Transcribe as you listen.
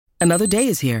Another day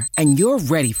is here, and you're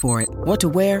ready for it. What to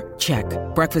wear? Check.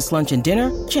 Breakfast, lunch, and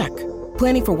dinner? Check.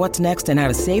 Planning for what's next and how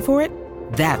to save for it?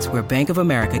 That's where Bank of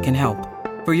America can help.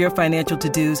 For your financial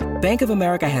to-dos, Bank of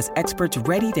America has experts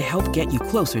ready to help get you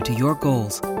closer to your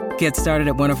goals. Get started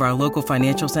at one of our local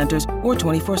financial centers or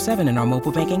 24/7 in our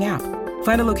mobile banking app.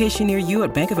 Find a location near you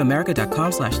at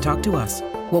bankofamerica.com/talktous.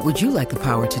 What would you like the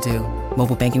power to do?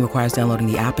 Mobile banking requires downloading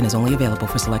the app and is only available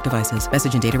for select devices.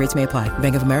 Message and data rates may apply.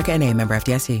 Bank of America N.A., member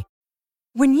FDIC.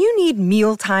 When you need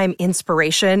mealtime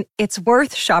inspiration, it's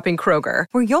worth shopping Kroger,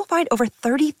 where you'll find over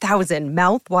 30,000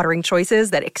 mouth-watering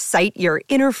choices that excite your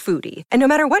inner foodie. And no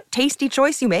matter what tasty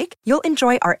choice you make, you'll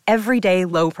enjoy our everyday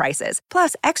low prices,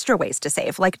 plus extra ways to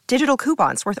save, like digital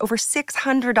coupons worth over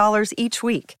 $600 each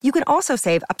week. You can also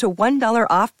save up to $1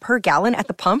 off per gallon at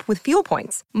the pump with fuel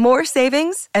points. More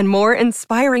savings and more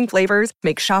inspiring flavors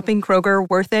make shopping Kroger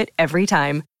worth it every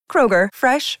time. Kroger,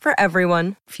 fresh for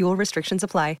everyone. Fuel restrictions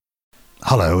apply.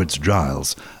 Hello, it's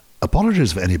Giles.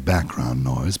 Apologies for any background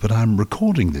noise, but I'm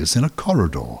recording this in a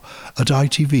corridor at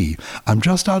ITV. I'm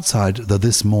just outside the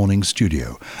This Morning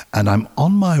studio, and I'm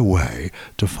on my way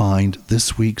to find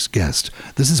this week's guest.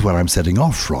 This is where I'm setting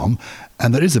off from,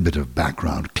 and there is a bit of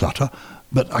background clutter,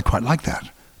 but I quite like that.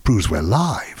 Proves we're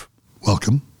live.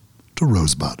 Welcome to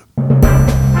Rosebud.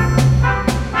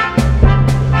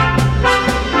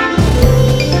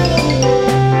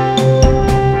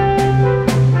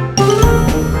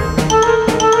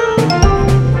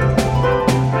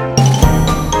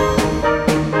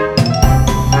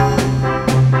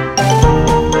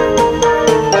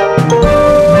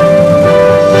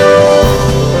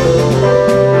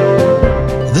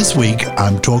 This week,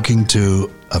 I'm talking to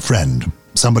a friend,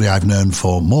 somebody I've known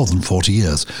for more than 40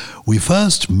 years. We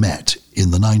first met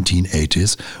in the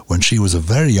 1980s when she was a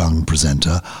very young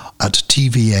presenter at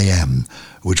TVAM,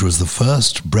 which was the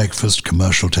first breakfast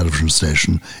commercial television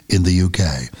station in the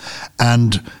UK.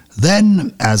 And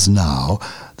then, as now,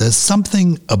 there's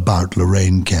something about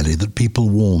Lorraine Kelly that people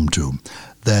warm to.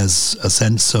 There's a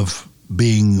sense of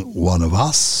being one of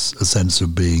us, a sense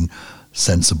of being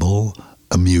sensible,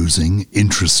 amusing,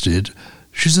 interested.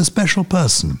 She's a special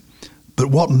person.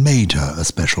 But what made her a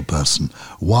special person?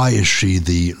 Why is she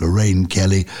the Lorraine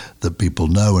Kelly that people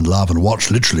know and love and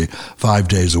watch literally 5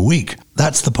 days a week?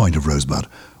 That's the point of Rosebud.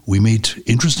 We meet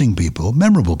interesting people,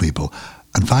 memorable people,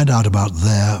 and find out about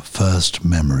their first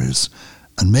memories.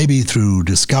 And maybe through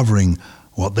discovering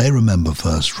what they remember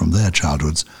first from their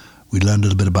childhoods, we learn a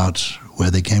little bit about where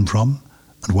they came from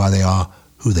and why they are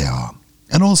who they are.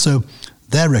 And also,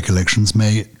 their recollections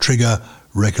may trigger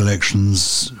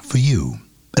recollections for you.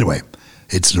 Anyway,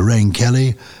 it's Lorraine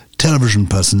Kelly, television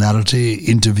personality,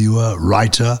 interviewer,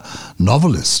 writer,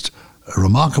 novelist, a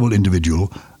remarkable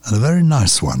individual, and a very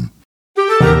nice one.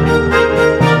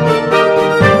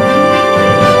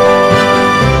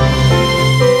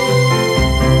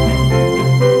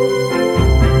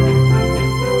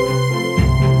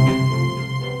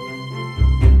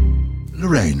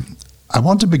 Lorraine, I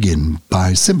want to begin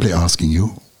by simply asking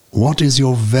you, what is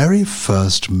your very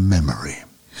first memory?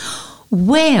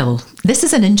 Well, this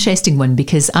is an interesting one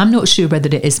because I'm not sure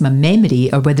whether it is my memory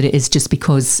or whether it is just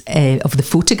because of the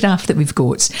photograph that we've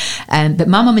got. But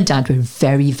my mum and dad were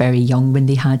very, very young when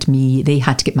they had me. They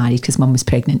had to get married because mum was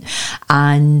pregnant.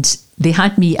 And they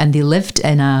had me and they lived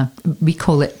in we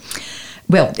call it,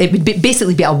 well, it would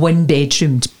basically be a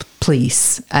one-bedroomed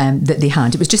place that they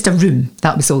had. It was just a room.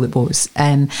 That was all it was.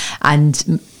 And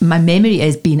my memory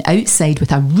is being outside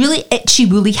with a really itchy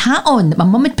woolly hat on. My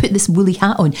mum had put this woolly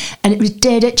hat on and it was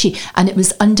dead itchy and it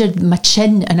was under my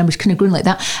chin and I was kind of going like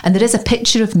that. And there is a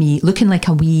picture of me looking like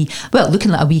a wee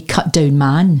cut down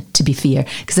man, to be fair,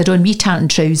 because I'd on wee tartan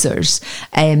trousers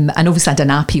and obviously I had a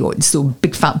nappy on, so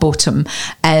big fat bottom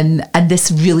and this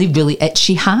really, really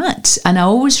itchy hat. And I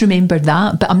always remember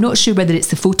that, but I'm not sure whether it's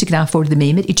the photograph or the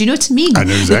memory. Do you know what I mean? I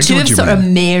know exactly the two what have you sort mean. of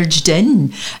merged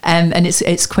in, and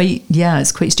it's quite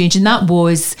strange. And that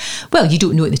was, well, you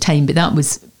don't know at the time, but that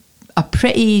was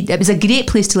it was a great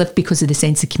place to live because of the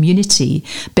sense of community,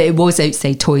 but it was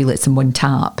outside toilets and one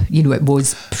tap. You know, it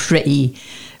was pretty.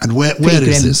 And where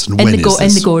is this? And when is this?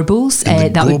 In the Gorbals.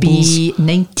 That would be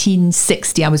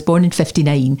 1960. I was born in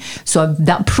 59. So I was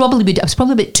probably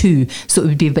about 2. So it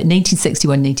would be about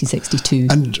 1961, 1962.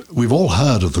 And we've all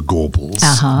heard of the Gorbals,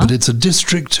 but it's a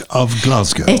district of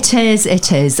Glasgow. It is.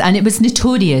 And it was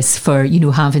notorious for,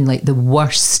 having like the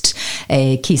worst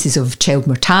cases of child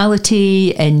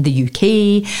mortality in the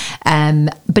UK.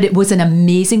 But it was an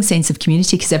amazing sense of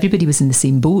community because everybody was in the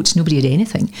same boat. Nobody had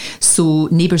anything. So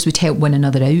neighbours would help one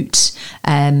another out.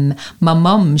 My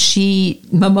mum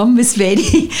was very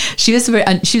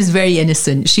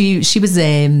innocent. She was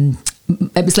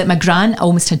it was like my gran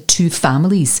almost had two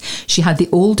families. She had the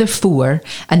older four,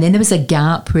 and then there was a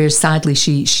gap where sadly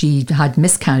she had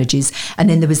miscarriages, and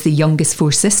then there was the youngest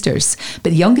four sisters.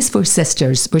 But the youngest four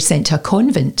sisters were sent to a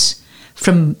convent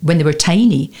from when they were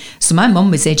tiny. So my mum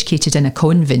was educated in a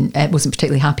convent. It wasn't a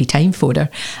particularly happy time for her.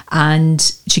 And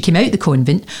she came out the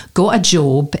convent, got a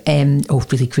job,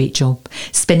 really great job,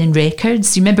 spinning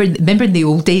records. You remember in the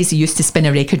old days, you used to spin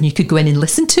a record and you could go in and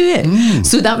listen to it.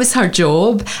 So that was her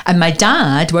job. And my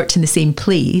dad worked in the same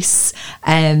place,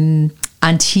 and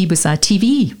he was a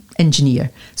TV engineer,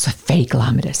 so very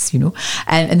glamorous,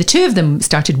 and the two of them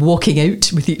started walking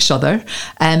out with each other,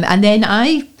 and then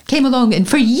I came along, and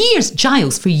for years,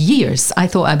 Giles, I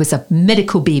thought I was a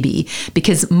miracle baby,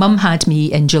 because Mum had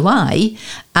me in July,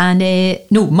 and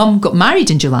Mum got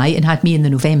married in July and had me in the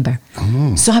November.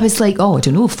 So I was like, I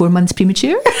don't know, 4 months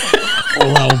premature.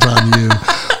 Well done, you.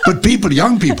 But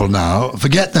young people now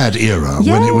forget that era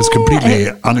when it was completely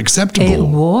unacceptable. It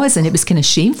was, and it was kind of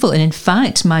shameful. And in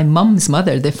fact, my mum's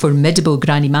mother, the formidable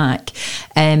Granny Mac,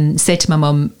 said to my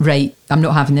mum, right, I'm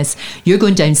not having this. You're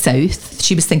going down south.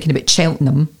 She was thinking about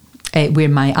Cheltenham, where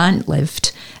my aunt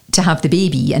lived, to have the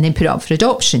baby and then put it up for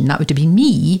adoption. That would have been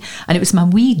me. And it was my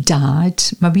wee dad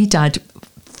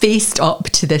faced up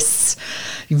to this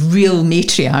real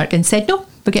matriarch and said, no,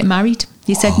 we're getting married.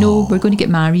 He said, no, we're going to get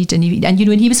married. And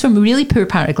he was from a really poor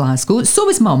part of Glasgow. So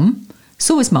was Mum.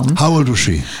 How old was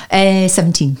she?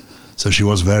 17. So she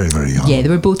was very, very young. Yeah, they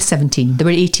were both 17. They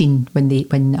were 18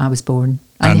 when I was born.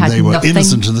 And they were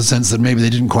innocent in the sense that maybe they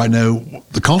didn't quite know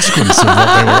the consequence of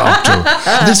what they were up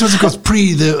to. This was, of course,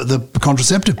 pre the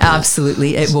contraceptive pill.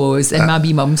 Absolutely, it was. And my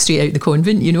wee mum straight out the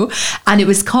convent, And it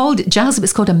was called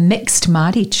a mixed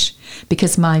marriage,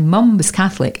 because my mum was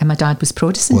Catholic and my dad was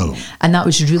Protestant. And that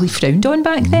was really frowned on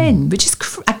back then, which is,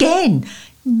 again,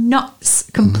 nuts,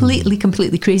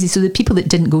 completely crazy. So the people that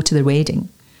didn't go to their wedding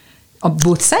on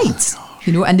both sides...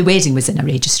 and the wedding was in a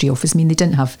registry office. I mean, they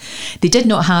did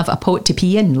not have a pot to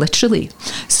pee in, literally.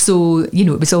 So,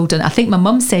 it was all done. I think my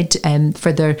mum said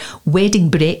for their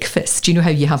wedding breakfast, how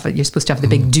you're supposed to have the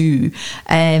big do,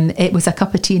 it was a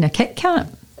cup of tea and a Kit Kat.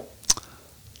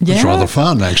 Yeah. It's rather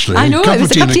fun, actually. I know. Cup of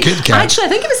tea and a Kit Kat. Actually, I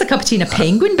think it was a cup of tea and a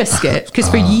penguin biscuit, because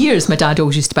for years my dad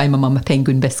always used to buy my mum a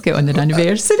penguin biscuit on their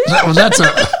anniversary.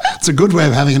 That's a good way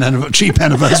of having a cheap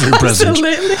anniversary present.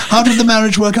 Absolutely. How did the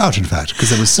marriage work out, in fact? Because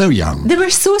they were so young. They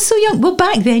were so young. Well,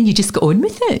 back then you just got on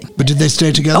with it. But did they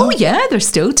stay together? Oh, yeah, they're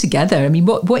still together. I mean,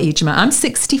 what age am I? I'm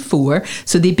 64,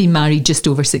 so they've been married just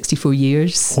over 64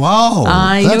 years. Wow.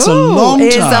 That's a long time.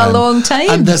 It's a long time.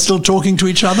 And they're still talking to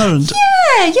each other?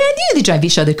 Yeah, they drive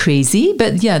each other crazy,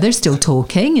 but yeah, they're still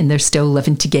talking and they're still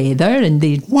living together. And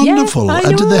Wonderful. Yeah,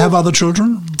 and did they have other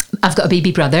children? I've got a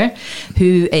baby brother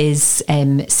who is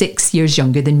 6 years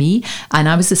younger than me, and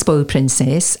I was the spoiled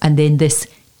princess, and then this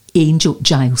angel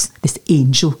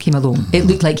came along. It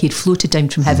looked like he'd floated down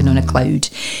from heaven on a cloud.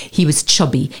 He was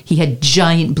chubby. He had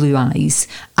giant blue eyes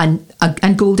and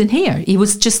golden hair. He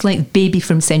was just like baby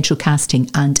from Central Casting,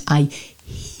 and I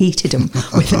hated him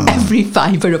with every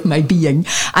fibre of my being.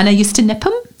 And I used to nip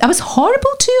him. I was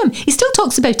horrible to him. He still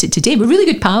talks about it today. We're really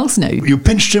good pals now. You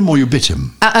pinched him or you bit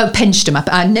him? I pinched him.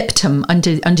 I nipped him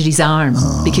under his arm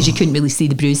because you couldn't really see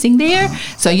the bruising there.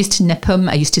 So I used to nip him.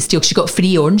 I used to steal, because you got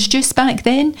free orange juice back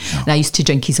then. And I used to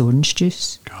drink his orange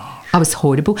juice. I was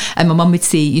horrible. And my mum would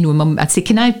say, I'd say,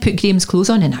 can I put Graham's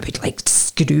clothes on? And I would like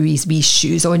screw his wee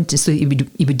shoes on so he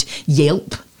would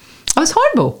yelp. I was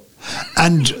horrible.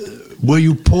 And were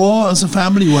you poor as a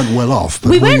family? You weren't well off.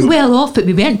 We weren't well off, but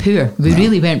we weren't poor. We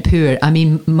really weren't poor. I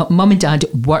mean, mum and dad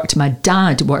worked. My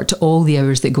dad worked all the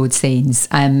hours that God sends.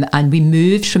 And we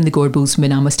moved from the Gorbals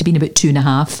when I must have been about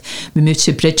 2.5. We moved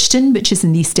to Bridgeton, which is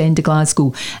in the East End of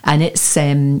Glasgow. And it's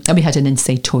and we had an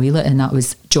inside toilet, and that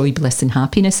was joy, bliss and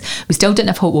happiness. We still didn't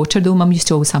have hot water, though. Mum used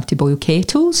to always have to boil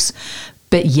kettles.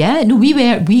 But yeah, no, we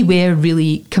were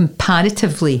really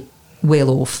comparatively well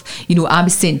off. I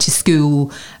was sent to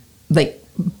school like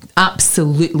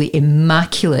absolutely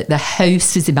immaculate. The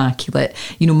house is immaculate.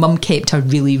 Mum kept a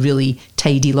really, really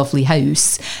tidy, lovely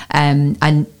house. And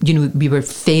we were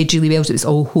fed really well. So it was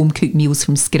all home cooked meals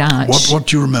from scratch. What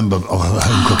do you remember of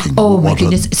home cooking? Oh my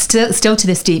goodness. Still to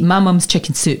this day, my mum's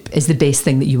chicken soup is the best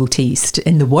thing that you will taste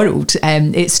in the world.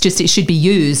 It should be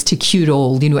used to cure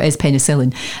all, it is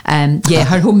penicillin.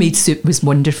 Her homemade soup was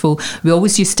wonderful. We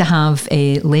always used to have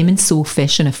lemon sole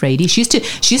fish on a Friday. She used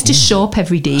to shop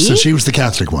every day. So she was the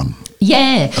Catholic one?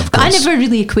 Yeah, Of but I course. never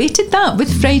really equated that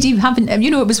with Friday having,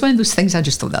 it was one of those things I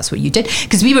just thought that's what you did.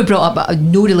 Because we were brought up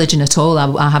no religion at all.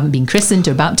 I haven't been christened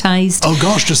or baptised. Oh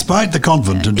gosh, despite the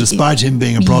convent and despite him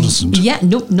being a Protestant. Yeah,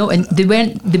 no, and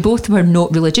they both were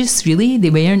not religious, really. They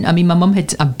weren't. I mean, my mum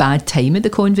had a bad time at the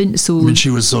convent, so... I mean,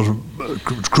 she was sort of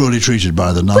cruelly treated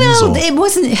by the nuns? Well, or?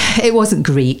 it wasn't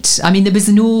great. I mean, there was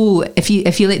no, if you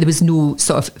like, there was no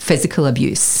sort of physical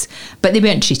abuse, but they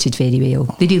weren't treated very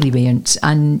well. They really weren't.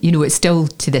 And, it's still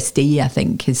to this day, I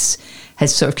think, has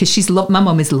sort of, because my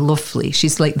mum is lovely.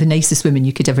 She's like the nicest woman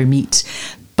you could ever meet.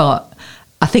 But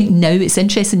I think now it's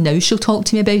interesting. Now she'll talk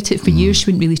to me about it. For years, she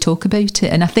wouldn't really talk about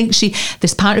it. And I think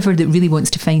there's part of her that really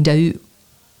wants to find out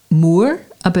more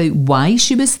about why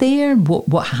she was there,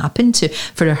 what happened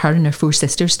for her and her 4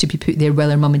 sisters to be put there while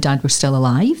her mum and dad were still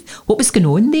alive. What was going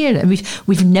on there? And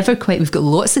we've got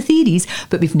lots of theories,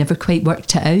 but we've never quite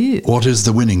worked it out. What is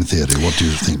the winning theory? What do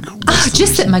you think?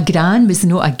 Just that my gran was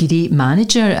not a great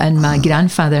manager, and my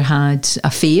grandfather had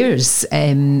affairs.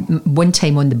 One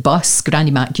time on the bus, Granny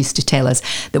Mac used to tell us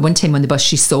that one time on the bus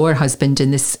she saw her husband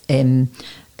in this...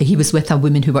 he was with a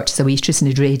woman who worked as a waitress and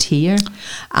had red hair,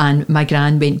 and my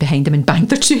gran went behind him and banged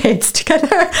their 2 heads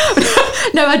together.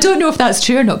 Now, I don't know if that's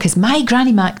true or not, because my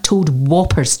Granny Mac told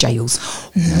whoppers, Giles.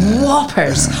 Yeah.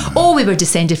 Whoppers. Oh, we were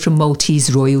descended from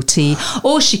Maltese royalty.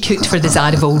 Oh, she cooked for the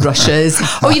Tsar of all Russias.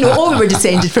 Oh, we were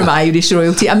descended from Irish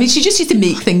royalty. I mean, she just used to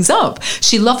make things up.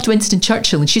 She loved Winston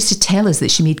Churchill, and she used to tell us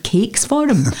that she made cakes for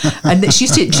him, and that she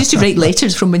used to write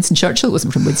letters from Winston Churchill. It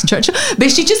wasn't from Winston Churchill, but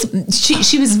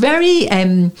she was very...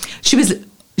 She was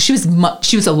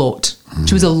a lot.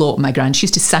 She was a lot, my gran. She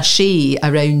used to sashay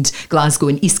around Glasgow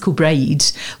in East Kilbride,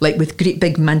 like with great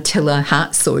big mantilla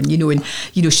hats on,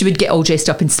 and she would get all dressed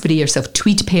up and spray herself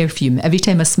tweed perfume. Every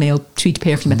time I smelled tweed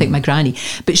perfume, I think my granny.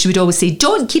 But she would always say,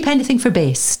 "Don't keep anything for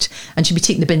best." And she'd be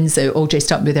taking the bins out, all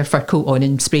dressed up with her fur coat on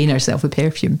and spraying herself with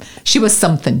perfume. She was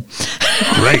something.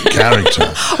 Great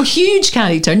character. Huge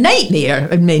character. Nightmare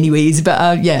in many ways,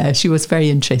 but yeah, she was very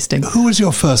interesting. Who was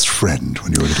your first friend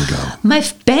when you were a little girl? My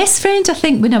best friend, I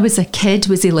think, when I was a kid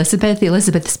was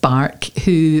Elizabeth Spark,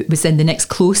 who was in the next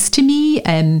close to me.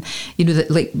 We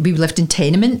lived in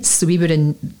tenements, so we were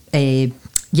in...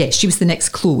 she was the next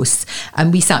close,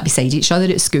 and we sat beside each other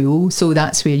at school, so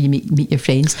that's where you meet your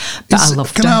friends. But I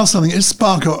loved her. Can I ask something? Is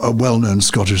Spark a well-known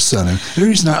Scottish surname? The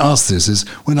reason I ask this is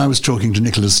when I was talking to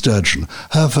Nicola Sturgeon,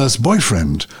 her first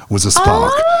boyfriend was a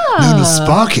Spark, known as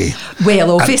Sparky.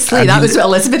 Well, obviously, and that was what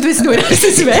Elizabeth was known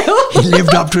as well. He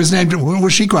lived up to his name.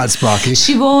 Was she quite Sparky?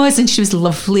 She was, and she was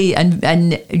lovely, and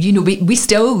we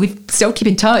still keep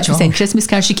in touch. We sent Christmas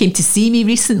cards. She came to see me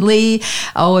recently.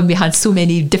 Oh, and we had so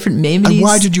many different memories. And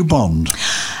why did you bond?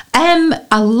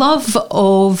 A love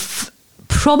of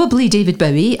probably David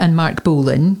Bowie and Mark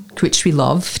Bolan, which we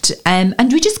loved, and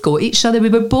we just got each other. We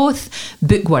were both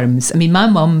bookworms. I mean, my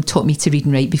mum taught me to read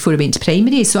and write before I went to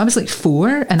primary, so I was like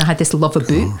 4, and I had this love of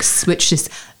books, which is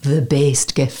the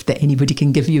best gift that anybody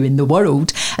can give you in the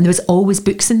world. And there was always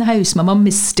books in the house. My mum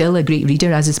is still a great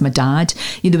reader, as is my dad.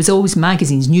 There was always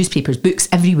magazines, newspapers, books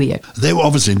everywhere. They were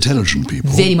obviously intelligent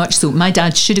people. Very much so. My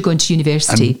dad should have gone to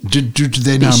university. And did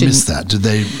they now miss that?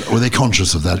 Were they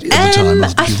conscious of that at the time?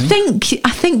 I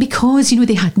think because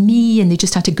they had me, and they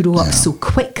just had to grow up so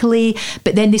quickly.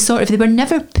 But then they were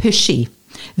never pushy.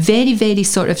 Very, very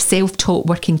sort of self-taught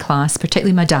working class,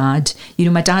 particularly my dad.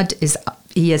 My dad is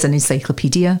an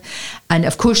encyclopedia, and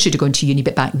of course should have gone to uni,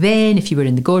 but back then, if you were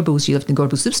in the Gorbals, you lived in the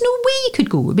Gorbals, there was no way you could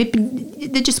go.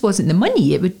 There just wasn't the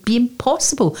money. It would be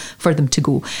impossible for them to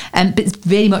go. But it's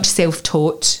very much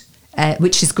self-taught,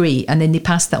 which is great. And then they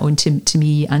passed that on to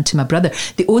me and to my brother.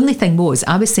 The only thing was,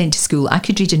 I was sent to school, I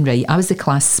could read and write, I was the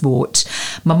class swot.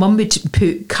 My mum would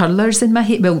put curlers in my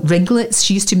hair, ringlets.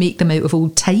 She used to make them out of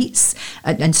old tights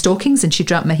and stockings, and she'd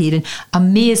wrap my hair in. I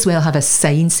may as well have a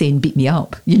sign saying beat me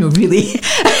up, really.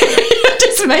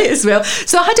 Just might as well.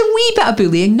 So I had a wee bit of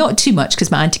bullying, not too much,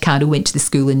 because my Auntie Carol went to the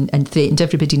school and threatened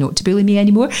everybody not to bully me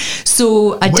anymore.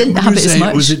 So I didn't have it as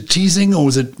much. Was it teasing or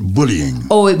was it bullying?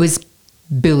 Oh, it was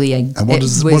bullying. And what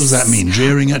does that mean?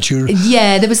 Jeering at you?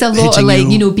 Yeah, there was a lot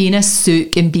of being a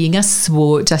sook and being a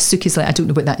swot. A sook is I don't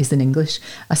know what that is in English.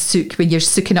 A sook, when you're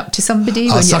sooking up to somebody.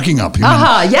 Sucking up. You mean?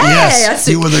 Yes,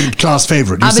 you were the class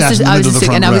favourite. You sat in the middle of the front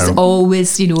row. And I was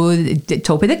always,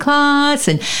 top of the class,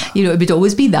 and it would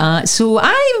always be that. So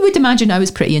I would imagine I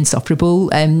was pretty insufferable.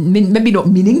 Maybe not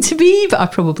meaning to be, but I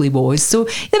probably was. So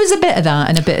there was a bit of that,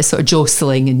 and a bit of sort of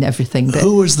jostling and everything. But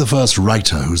who was the first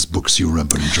writer whose books you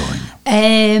remember enjoying?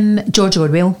 George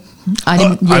Orwell.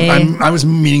 I was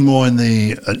meaning more in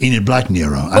the Enid Blyton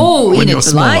era. Enid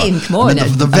Blyton, come on.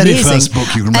 The very first book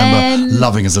you remember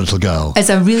loving as a little girl. As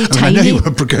a really tiny... I know you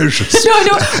were precocious. No.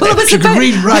 Well, it was you could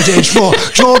read right age 4.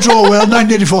 George Orwell,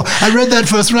 1984. I read that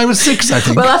first when I was 6, I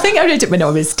think. Well, I think I read it when I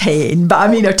was 10. But I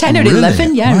mean, or 10 or really?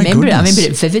 11. Yeah, I remember goodness. it. I remember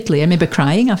it vividly. I remember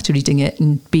crying after reading it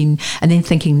and then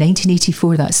thinking,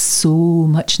 1984, that's so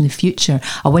much in the future.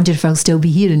 I wonder if I'll still be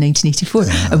here in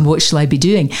 1984 and what shall I be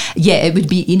doing? Yeah, it would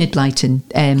be Enid Blyton.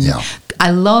 I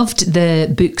loved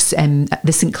the books,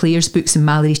 the St Clair's books and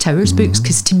Mallory Towers books,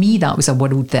 because to me that was a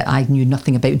world that I knew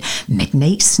nothing about.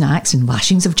 Midnight snacks and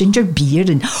lashings of ginger beer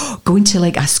and going to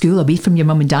like a school away from your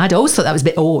mum and dad. I always thought that was a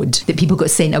bit odd that people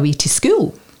got sent away to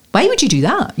school. Why would you do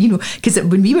that? You know, because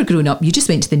when we were growing up, you just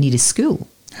went to the nearest school.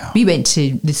 Yeah. We went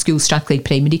to the school Strathclyde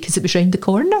Primary because it was round the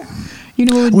corner. You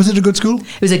know, was it a good school?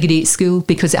 It was a great school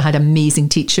because it had amazing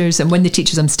teachers, and one of the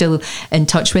teachers I'm still in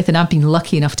touch with, and I've been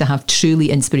lucky enough to have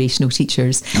truly inspirational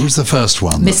teachers. Who was the first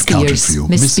one that counted for you?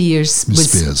 Miss Spears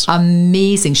was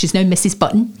amazing. She's now Mrs.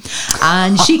 Button,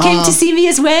 and she came to see me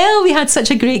as well. We had such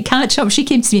a great catch up. She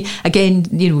came to me again.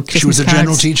 You know, Christmas she was a cards.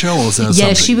 general teacher, or was there yeah,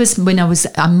 something? She was when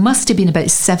I must have been about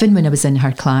 7 when I was in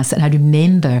her class, and I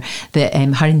remember that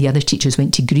her and the other teachers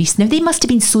went to Greece. Now they must have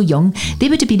been so young; they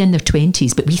would have been in their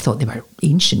 20s, but we thought they were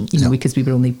ancient. You know, because we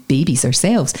were only babies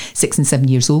ourselves, 6 and 7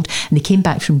 years old, and they came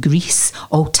back from Greece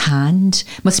all tanned.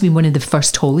 Must have been one of the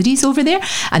first holidays over there,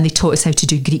 and they taught us how to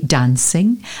do Greek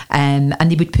dancing, and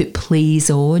they would put plays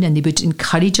on, and they would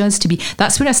encourage us to be.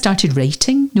 That's where I started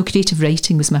writing. Creative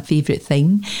writing was my favourite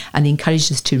thing, and they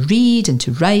encouraged us to read and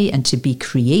to write and to be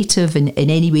creative in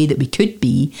any way that we could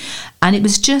be. And it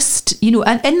was just, you know,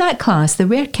 and in that class there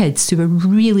were kids who were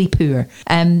really poor,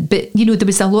 but you know, there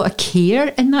was a lot of care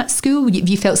in that school.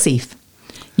 You felt safe.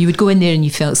 You would go in there and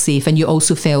you felt safe, and you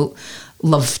also felt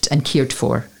loved and cared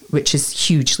for, which is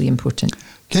hugely important.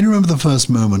 Can you remember the first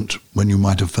moment when you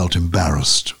might have felt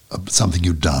embarrassed of something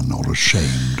you'd done, or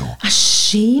ashamed?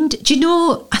 Ashamed? Do you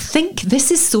know, I think this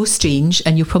is so strange,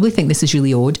 and you'll probably think this is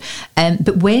really odd,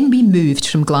 but when we moved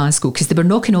from Glasgow, because they were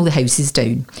knocking all the houses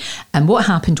down, and what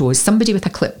happened was somebody with a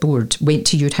clipboard went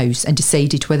to your house and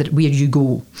decided where you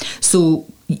go. So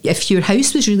if your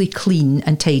house was really clean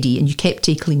and tidy and you kept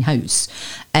a clean house,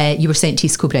 you were sent to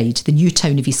East Kilbride, the new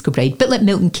town of East Kilbride, a bit like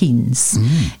Milton Keynes.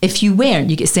 If you weren't,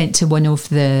 you get sent to one of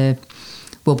the,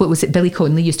 well, what was it? Billy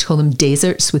Connolly used to call them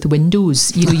deserts with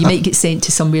windows. You know, you might get sent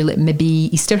to somewhere like maybe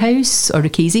Easterhouse or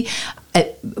Casey,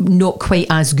 not quite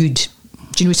as good.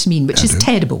 Do you know what I mean? Which is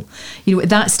terrible. You know, at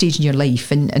that stage in your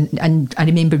life. And I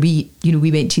remember we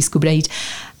went to East Kilbride.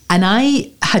 And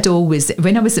I had always,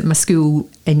 when I was at my school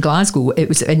in Glasgow, it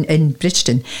was in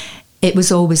Bridgeton, it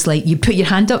was always like you put your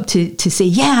hand up to say,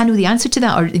 yeah, I know the answer to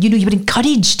that. Or, you know, you were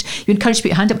encouraged. You were encouraged to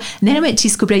put your hand up. And then I went to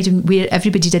East Kilbride where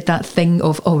everybody did that thing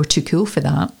of, oh, we're too cool for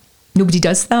that. Nobody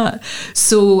does that.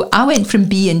 So I went from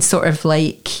being sort of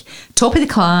like top of the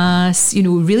class, you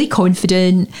know, really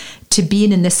confident, to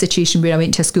being in this situation where I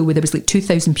went to a school where there was like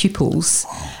 2,000 pupils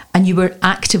and you were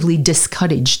actively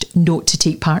discouraged not to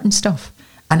take part in stuff.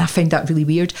 And I found that really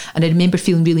weird. And I remember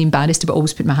feeling really embarrassed about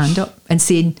always putting my hand up and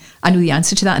saying, I know the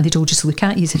answer to that. And they'd all just look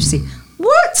at you as if to say,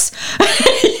 what?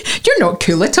 You're not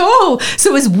cool at all.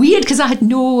 So it was weird because I had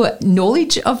no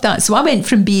knowledge of that. So I went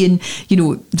from being, you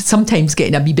know, sometimes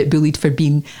getting a wee bit bullied for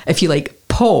being, if you like,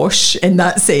 posh in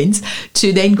that sense,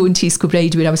 to then going to East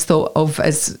Kilbride where I was thought of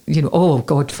as, you know, oh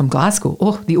God, from Glasgow.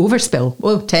 Oh, the overspill.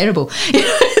 Oh, terrible.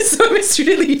 So it was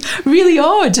really, really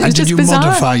odd. It was just bizarre. And did you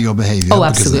modify your behaviour? Oh,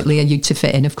 absolutely. And you to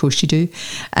fit in, of course you do.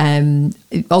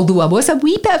 Although I was a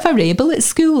wee bit of a rebel at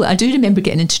school. I do remember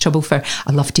getting into trouble for,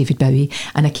 I love David Bowie,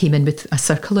 and I came in with a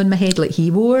circle on my head like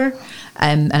he wore,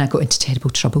 and I got into terrible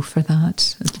trouble for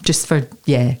that. Just for,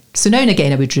 yeah. So now and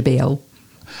again I would rebel.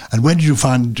 And when did you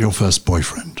find your first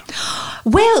boyfriend?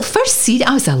 Well,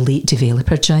 I was a late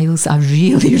developer, Giles. A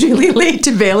really, really late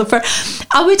developer.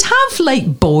 I would have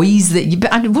like boys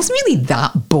but I wasn't really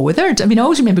that bothered. I mean, I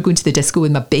always remember going to the disco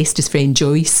with my bestest friend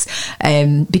Joyce,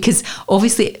 because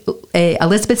obviously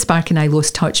Elizabeth Spark and I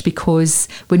lost touch because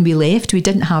when we left, we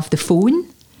didn't have the phone.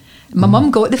 My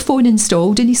mum got the phone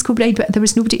installed in East Kilbride, but there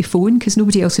was nobody to phone because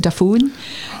nobody else had a phone.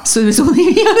 So there was only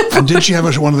me on the phone. And did she have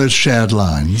one of those shared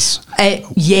lines?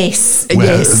 Yes, where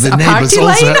yes. The neighbours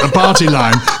also had a party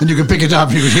line, and you could pick it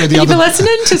up, you could hear the other. You were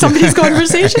listening to somebody's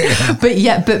conversation.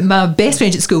 Yeah. But my best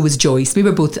friend at school was Joyce. We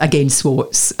were both, again,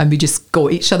 SWATs, and we just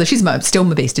got each other. She's still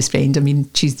my bestest friend. I mean,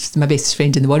 she's my bestest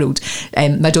friend in the world.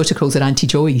 My daughter calls her Auntie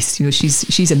Joyce. You know,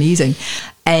 she's amazing.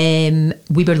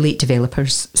 We were late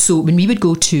developers. So when we would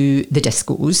go to the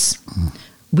discos,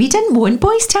 we didn't want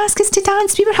boys to ask us to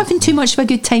dance. We were having too much of a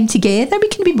good time together. We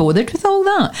couldn't be bothered with all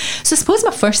that. So I suppose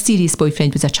my first serious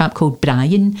boyfriend was a chap called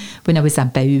Brian when I was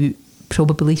about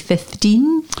probably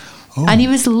 15. Oh. And he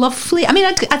was lovely. I mean,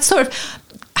 I'd sort of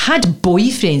had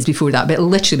boyfriends before that, but it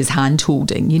literally was hand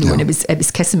holding, you know, and it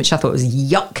was kissing, which I thought was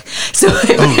yuck. So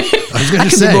I was going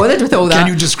to say, be bothered with all that. Can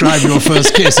you describe your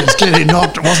first kiss? It's clearly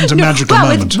wasn't a magical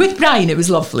moment. With Brian, it was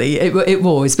lovely. It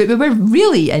was, but we were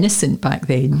really innocent back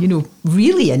then. You know,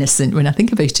 really innocent when I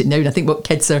think about it now, and I think what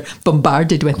kids are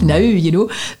bombarded with now. You know,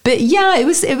 but yeah, it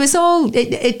was all.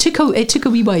 It took a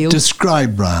wee while.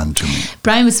 Describe Brian to me.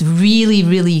 Brian was really,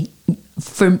 really.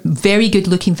 Very good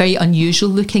looking, very unusual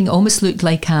looking, almost looked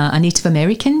like a Native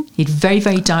American. He had very,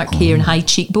 very dark hair and high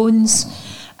cheekbones,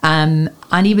 and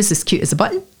he was as cute as a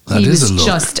button. That he is was a look.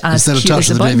 Just as Is there a cute touch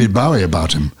as a of button. David Bowie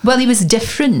about him? Well, he was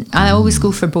different. I always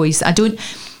go for boys. I don't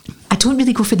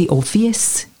really go for the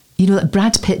obvious. You know, like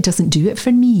Brad Pitt doesn't do it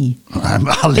for me.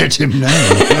 I'll let him know.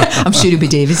 I'm sure he'll be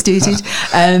devastated.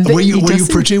 Were you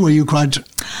pretty? Were you quite...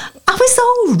 I was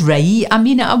all right. I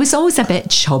mean, I was always a bit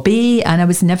chubby, and I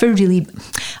was never really...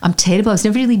 I'm terrible. I was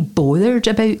never really bothered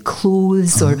about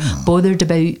clothes or bothered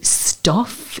about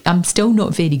stuff. I'm still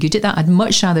not very good at that. I'd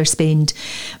much rather spend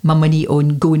my money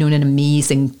on going on an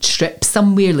amazing trip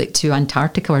somewhere, like to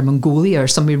Antarctica or Mongolia or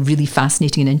somewhere really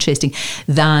fascinating and interesting,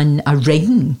 than a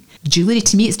ring. Jewellery,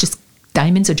 to me, it's just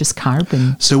diamonds are just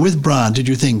carbon. So with Brian, did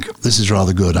you think this is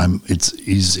rather good?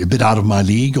 He's a bit out of my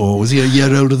league, or was he a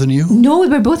year older than you? No, we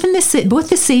were both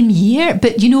the same year.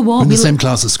 But you know what? In the same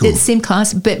class at school. The same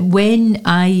class. But when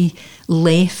I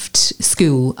left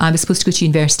school, I was supposed to go to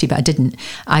university, but I didn't.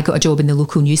 I got a job in the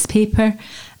local newspaper.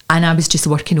 And I was just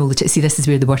working all the time. See, this is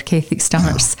where the work ethic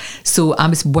starts. Yeah. So I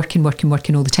was working all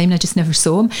the time, and I just never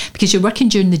saw him, because you're working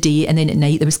during the day, and then at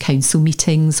night there was council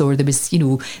meetings, or there was, you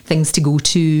know, things to go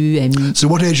to. And so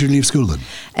what age did you leave school then?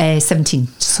 17.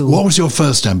 So what was your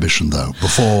first ambition though,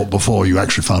 before you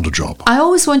actually found a job? I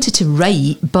always wanted to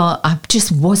write, but I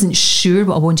just wasn't sure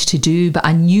what I wanted to do. But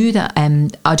I knew that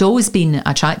I'd always been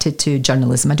attracted to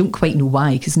journalism. I don't quite know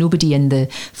why, because nobody in the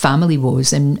family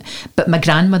was. But my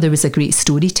grandmother was a great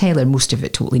storyteller. Most of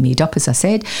it totally made up, as I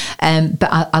said. But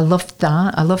I loved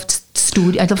that. I loved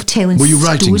story. I loved telling stories. Were you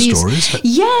writing stories?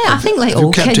 Yeah, I think like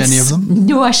all kids. Have you kept any of them?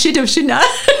 No, I should have, shouldn't I?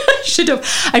 Should have.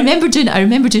 I remember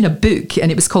doing a book,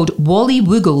 and it was called Wally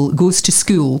Woogle Goes to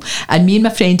School, and me and my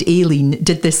friend Aileen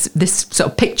did this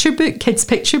sort of picture book, kids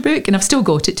picture book, and I've still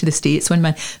got it to this day. It's one of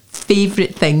my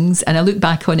favourite things, and I look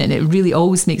back on it and it really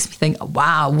always makes me think,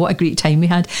 wow, what a great time we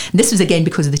had. And this was again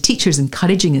because of the teachers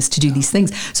encouraging us to do these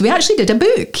things. So we actually did a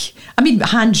book. I mean,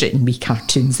 handwritten wee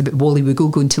cartoons about Wally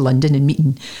Woogle going to London and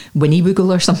meeting Winnie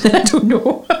Woogle or something. I don't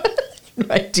know. No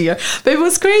idea. But it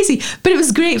was crazy. But it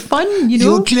was great fun, you know.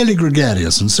 You were clearly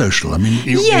gregarious and social. I mean,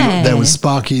 there was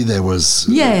Sparky, there was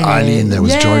Eileen, there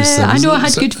was Joyce. I know I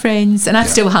had good friends, and I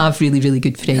still have really, really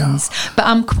good friends. Yeah. But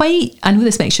I know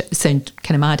this might sound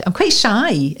kind of mad, I'm quite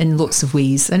shy in lots of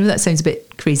ways. I know that sounds a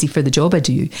bit crazy for the job I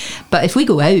do. But if we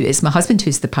go out, it's my husband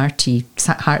who's the heart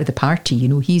of the party. You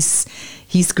know, he's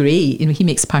great. You know, he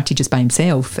makes a party just by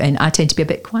himself, and I tend to be a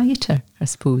bit quieter, I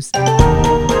suppose.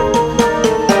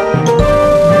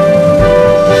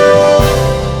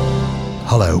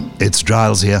 Hello, it's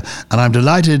Giles here, and I'm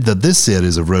delighted that this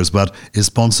series of Rosebud is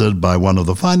sponsored by one of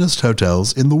the finest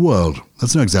hotels in the world.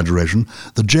 That's no exaggeration,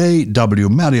 the J.W.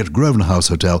 Marriott Grosvenor House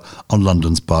Hotel on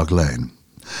London's Park Lane.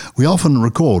 We often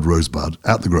record Rosebud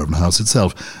at the Grosvenor House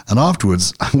itself, and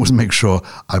afterwards I always make sure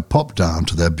I pop down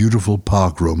to their beautiful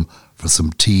park room for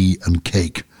some tea and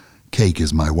cake. Cake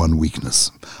is my one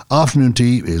weakness. Afternoon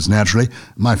tea is naturally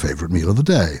my favourite meal of the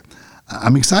day.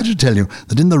 I'm excited to tell you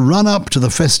that in the run-up to the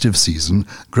festive season,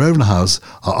 Grosvenor House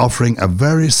are offering a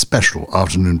very special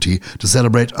afternoon tea to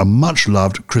celebrate a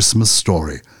much-loved Christmas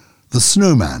story, The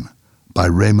Snowman by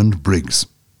Raymond Briggs.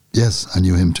 Yes, I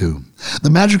knew him too. The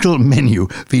magical menu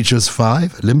features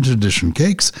 5 limited edition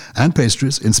cakes and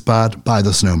pastries inspired by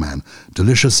the snowman.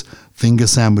 Delicious finger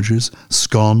sandwiches,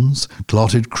 scones,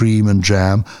 clotted cream and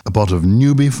jam, a pot of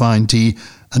newbie fine tea,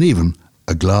 and even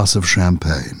a glass of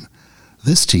champagne.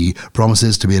 This tea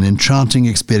promises to be an enchanting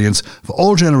experience for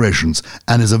all generations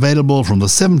and is available from the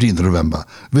 17th of November.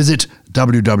 Visit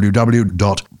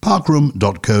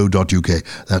www.parkroom.co.uk.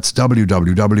 That's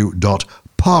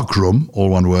www.parkroom, all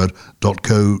one word,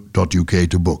 .co.uk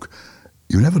to book.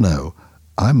 You never know,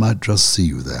 I might just see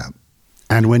you there.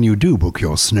 And when you do book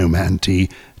your snowman tea,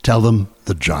 tell them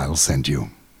that Giles sent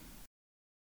you.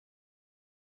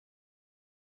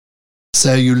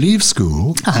 So you leave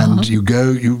school and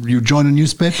you join a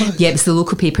newspaper? Yeah, it was the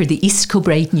local paper, the East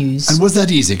Kilbride News. And was that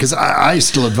easy? Because I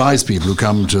still advise people who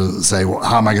come to say, well,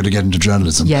 how am I going to get into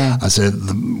journalism? Yeah. I say,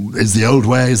 is the old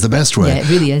way is the best way. Yeah, it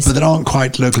really is. But there aren't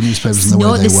quite local newspapers It's in the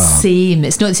way not they the were. same.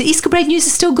 It's not. East Kilbride News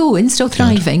is still going, still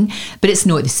thriving, but it's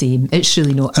not the same. It's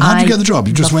really not. And how did you get the job?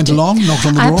 You just went along, knocked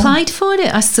on the door? I applied for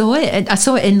it. I saw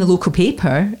it in the local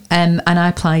paper, and I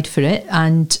applied for it,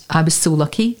 and I was so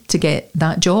lucky to get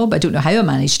that job. I don't know how I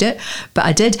managed it, but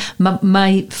I did.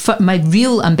 My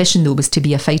real ambition though was to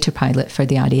be a fighter pilot for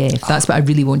the RAF. That's what I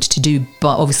really wanted to do.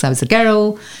 But obviously I was a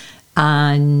girl,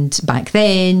 and back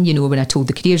then, you know, when I told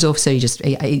the careers officer,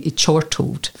 he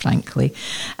chortled, frankly.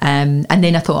 And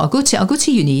then I thought I'll go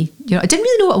to uni. You know, I didn't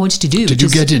really know what I wanted to do. Did you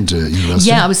get into university?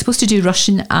 Yeah, I was supposed to do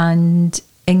Russian and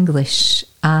English,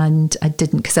 and I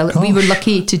didn't, because we were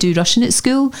lucky to do Russian at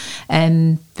school.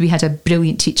 We had a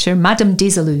brilliant teacher, Madame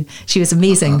Desalou. She was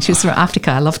amazing. She was from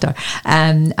Africa. I loved her,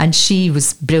 and she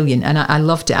was brilliant, and I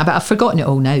loved it. But I've forgotten it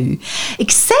all now.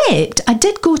 Except I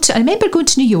remember going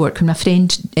to New York when my friend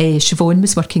Siobhan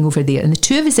was working over there, and the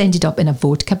two of us ended up in a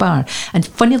vodka bar. And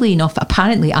funnily enough,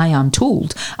 apparently I am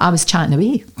told I was chatting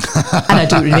away, and I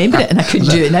don't remember it, and I couldn't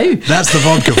do it now. That's the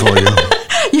vodka for you.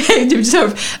 Yeah,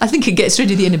 sort of, I think it gets rid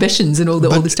of the inhibitions and all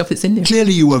the stuff that's in there.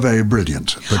 Clearly you were very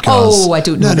brilliant. Because I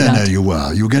don't know. No, you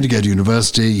were. You were going to go to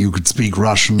university, you could speak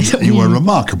Russian, you were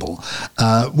remarkable.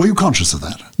 Were you conscious of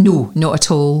that? No, not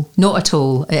at all. Not at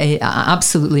all.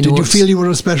 Absolutely not. Did you feel you were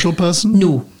a special person?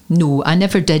 No, I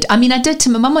never did. I mean, I did to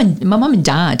my mum and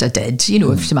dad. I did, you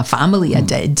know, to my family. I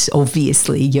did.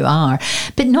 Obviously, you are,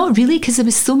 but not really, because there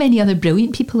was so many other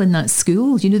brilliant people in that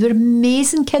school. You know, there were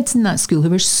amazing kids in that school who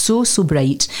were so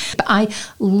bright. But I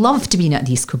loved being at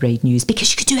the East Kilbride News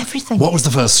because you could do everything. What was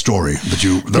the first story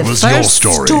that was your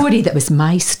story? The story that was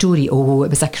my story. Oh,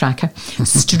 it was a cracker.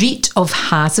 Street of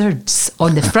Hazards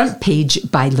on the front page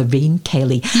by Lorraine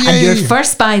Kelly. Yay. And your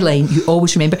first byline, you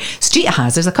always remember, Street of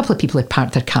Hazards. A couple of people had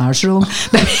parked their cars wrong.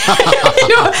 But,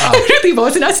 it really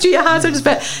wasn't a Street of Hazards,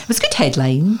 but it was a good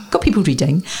headline, got people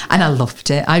reading, and I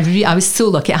loved it. I was so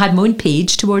lucky. I had my own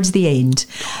page towards the end,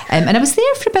 and I was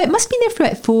there for must have been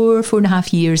there for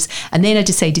 4.5 years, and then I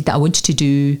decided that I wanted to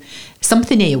do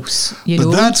something else, But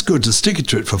that's good to stick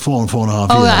to it for 4.5 years.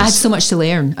 Oh, I had so much to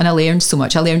learn, and I learned so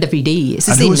much. I learned every day. It's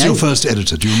the same who was now. your first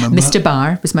editor? Do you remember? Mr.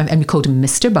 Barr was and we called him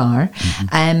Mr. Barr.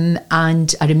 And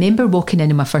I remember walking in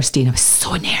on my first day, and I was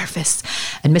so nervous.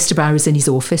 And Mr. Barr was in his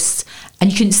office,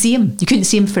 and you couldn't see him. You couldn't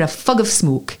see him for a fug of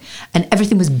smoke, and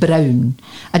everything was brown.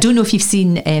 I don't know if you've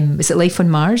seen, is it Life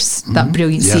on Mars? That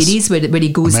brilliant series where he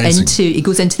goes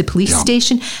into the police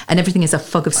station, and everything is a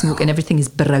fug of smoke, and everything is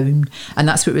brown, and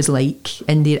that's what it was like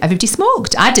in there. Everybody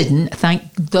smoked. I didn't,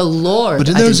 thank the Lord. But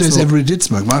in those days, everybody did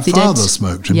smoke. My father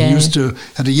smoked, and he used to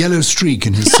had a yellow streak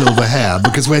in his silver hair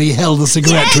because where he held the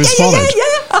cigarette to his forehead.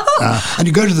 And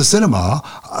you go to the cinema,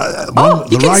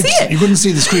 you couldn't see it. You couldn't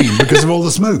see the screen because of all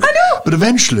the smoke. I know. But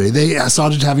eventually they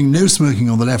started having no smoking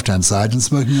on the left-hand side and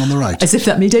smoking on the right. As if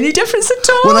that made any difference at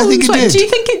all. Well, I think it did. Do you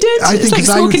think it did? It's like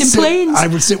smoking in planes. I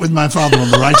would sit with my father on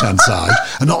the right-hand side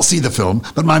and not see the film,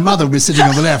 but my mother would be sitting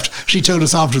on the left. She told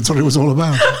us afterwards what it was all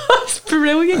about. That's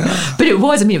brilliant. But it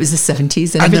was, it was the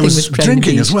 70s, and everything there was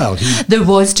drinking as well. There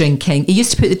was drinking. He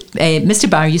used to put, Mr.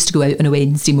 Barr used to go out on a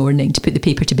Wednesday morning to put the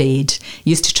paper to bed.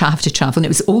 He used to have to travel, and it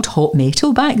was old hot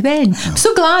metal back then. I'm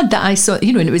so glad that I saw, and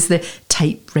it was the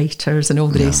typewriters and all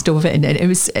the rest of it, and it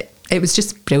was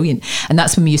just brilliant. And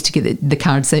that's when we used to get the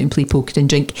cards out and play poker and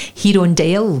drink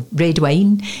Hirondelle red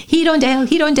wine.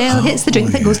 Hirondelle hits the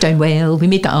drink that goes down well. We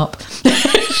made that up.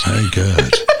 Very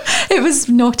good. It was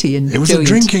naughty and it was brilliant.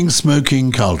 A drinking,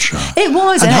 smoking culture. It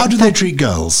was. And how do they treat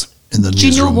girls in the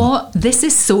newsroom? Do you know what? This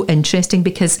is so interesting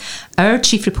because our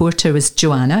chief reporter was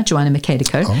Joanna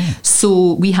McKelliker. Oh.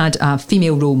 So we had a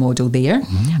female role model there.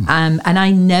 And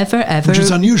I never ever... Which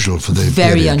is unusual for the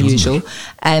Very period, unusual.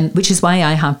 Which is why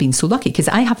I have been so lucky, because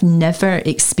I have never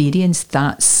experienced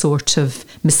that sort of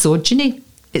misogyny.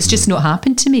 It's just not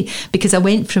happened to me, because I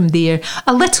went from there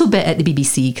a little bit at the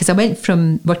BBC, because I went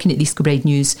from working at the East Kilbride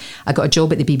News. I got a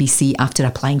job at the BBC after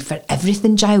applying for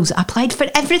everything, Giles. I applied for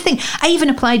everything. I even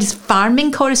applied as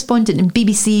farming correspondent in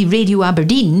BBC Radio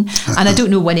Aberdeen, and I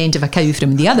don't know one end of a cow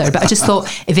from the other, but I just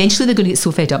thought eventually they're going to get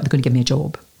so fed up they're going to give me a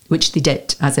job, which they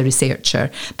did as a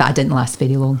researcher, but I didn't last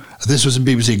very long. This was in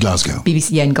BBC Glasgow?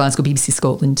 In Glasgow, BBC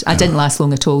Scotland. I didn't last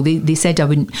long at all. They said I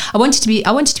wouldn't. I wanted to be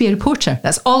a reporter.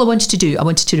 That's all I wanted to do. I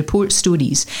wanted to report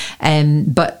stories.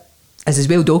 But as is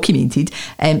well documented,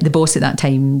 the boss at that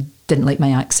time didn't like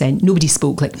my accent. Nobody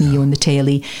spoke like me on the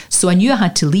telly. So I knew I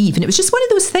had to leave. And it was just one of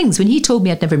those things. When he told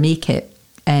me I'd never make it,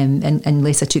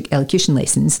 unless I took elocution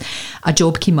lessons, a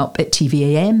job came up at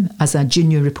TVAM as a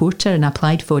junior reporter, and I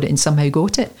applied for it and somehow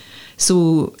got it.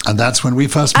 So, and that's when we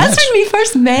first met. That's when we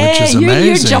first met. Which is Your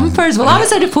amazing. jumpers. Well, I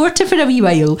was a reporter for a wee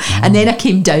while, and then I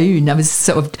came down. I was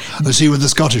sort of. So you were the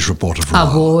Scottish reporter for a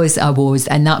while. I was,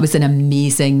 and that was an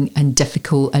amazing and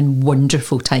difficult and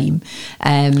wonderful time.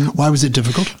 Why was it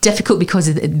difficult? Difficult because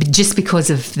of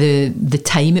the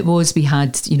time it was. We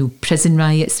had prison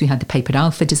riots. We had the Piper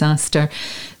Alpha disaster.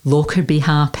 Lockerbie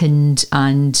happened,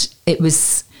 and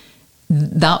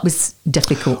that was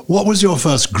difficult. What was your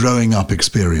first growing up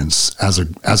experience as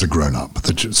a grown up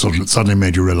that sort of suddenly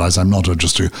made you realise I'm not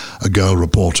just a girl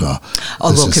reporter?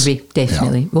 Lockerbie,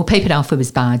 definitely. Yeah. Well, Piper Alpha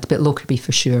was bad, but Lockerbie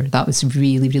for sure. That was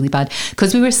really, really bad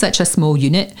because we were such a small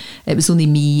unit. It was only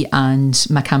me and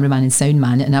my cameraman and sound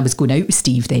man, and I was going out with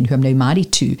Steve then, who I'm now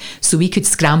married to. So we could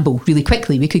scramble really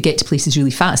quickly. We could get to places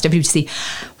really fast. Everybody would say,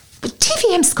 but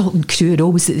TVM Scotland crew are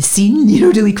always at the scene,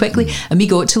 really quickly. And we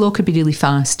got to Lockerbie really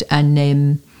fast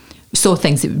and saw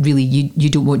things that really you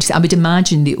don't want to see. I would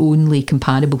imagine the only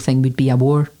comparable thing would be a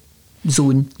war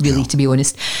zone, really, to be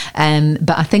honest.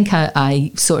 But I think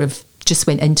I sort of just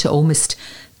went into almost...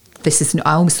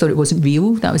 I almost thought it wasn't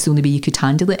real. That was the only way you could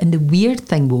handle it. And the weird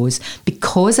thing was,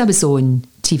 because I was on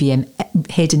TVM,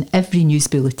 heading every news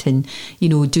bulletin,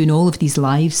 doing all of these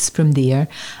lives from there,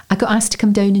 I got asked to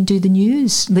come down and do the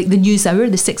news, like the news hour,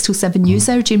 the 6 till 7 news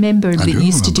hour. Do you remember? We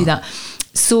used to do that.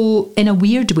 So in a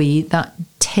weird way, that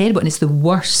terrible, and it's the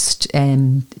worst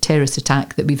terrorist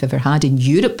attack that we've ever had in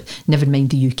Europe, never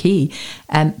mind the UK.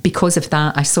 Because of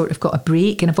that, I sort of got a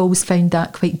break, and I've always found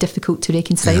that quite difficult to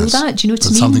reconcile that. Do you know what I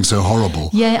mean? Something so horrible.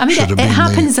 Yeah, I mean, it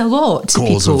happens a lot to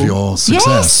cause people. Of your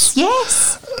success.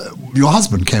 Yes. Your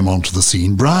husband came onto the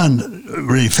scene. Brian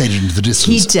really faded into the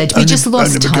distance. He did. We just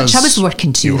lost touch. I was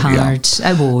working too hard.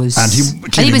 I was. And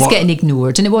he was getting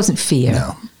ignored, and it wasn't fair.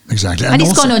 No. Exactly. And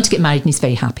he's gone on to get married and he's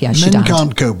very happy, I should add. Men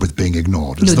can't cope with being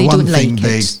ignored. It's no, the they one don't thing like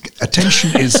it.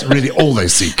 Attention is really all they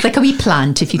seek. Like a wee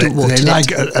plant if you don't water it. They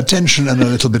like attention and a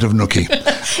little bit of nookie.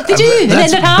 They do, and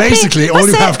then they're happy. Basically all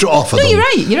you have to offer them. No, you're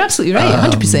right. You're absolutely right,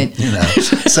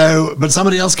 100%. So, but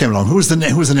somebody else came along. Who was the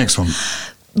next one?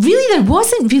 Really, there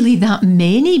wasn't really that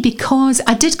many because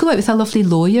I did go out with a lovely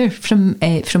lawyer from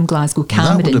Glasgow,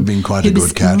 Cameron. That would have been quite a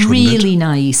good catch, wouldn't it? Really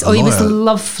nice. He was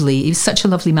lovely. He was such a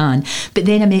lovely man. But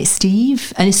then I met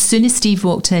Steve, and as soon as Steve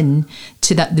walked in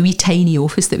to the wee tiny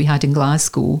office that we had in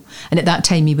Glasgow, and at that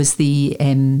time he was the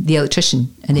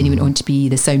electrician, and then he went on to be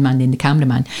the sound man, then the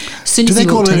cameraman. Do they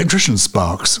call electricians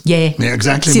sparks? Yeah. Yeah,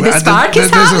 exactly. See, the spark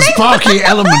is There's a sparky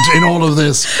element in all of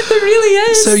this. There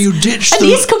really is. So you ditched and the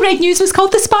East Kilbride News was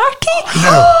called the Sparky.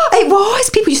 No. It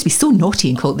was. People used to be so naughty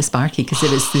and call it the Sparky because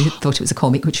they thought it was a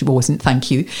comic, which it wasn't.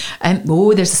 Thank you.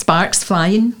 There's sparks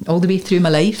flying all the way through my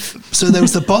life. So there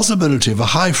was the possibility of a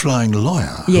high-flying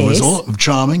lawyer who was all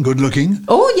charming, good-looking.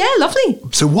 Oh, yeah, lovely.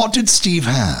 So what did Steve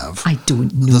have? I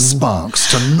don't know. The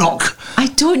sparks to knock. I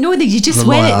don't know. You just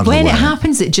when it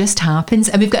happens, it just happens.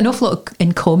 And we've got an awful lot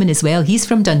in common as well. He's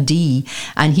from Dundee,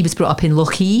 and he was brought up in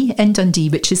Lochee in Dundee,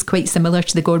 which is quite similar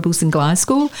to the Gorbals in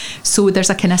Glasgow. So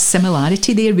there's a kind of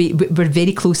similarity there. We're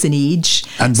very close in age.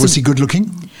 And was he good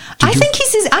looking? I think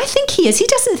he is. He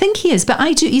doesn't think he is, but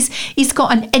I do. He's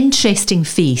got an interesting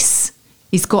face.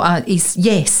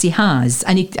 Yes, he has.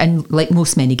 And like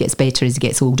most men, he gets better as he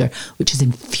gets older, which is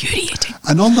infuriating.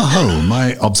 And on the whole,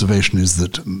 my observation is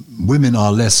that women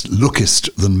are less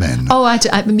lookist than men. Oh,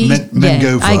 men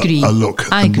go for a look,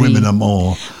 and women are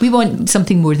more... We want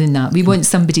something more than that. We want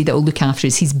somebody that will look after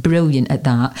us. He's brilliant at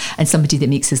that, and somebody that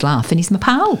makes us laugh, and he's my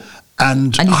pal.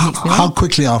 And how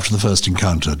quickly after the first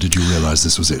encounter did you realise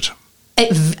this was it?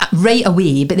 Right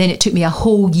away, but then it took me a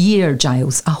whole year,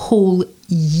 Giles, a whole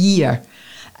year.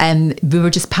 We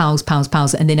were just pals,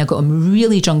 and then I got him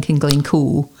really drunk in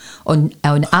Glencoe on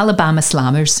Alabama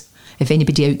Slammers. If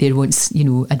anybody out there wants,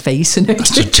 advice on it.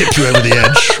 To tip you over the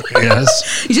edge,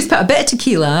 yes. You just put a bit of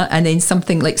tequila and then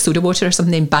something like soda water or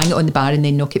something, then bang it on the bar and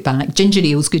then knock it back. Ginger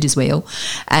ale's good as well.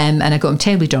 And I got him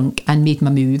terribly drunk and made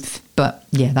my move. But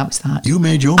yeah, that was that. You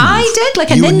made your move. I did, like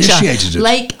a ninja. You initiated it.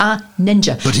 Like a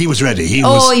ninja. But he was ready. He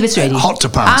was ready. Hot to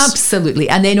pounce. Absolutely.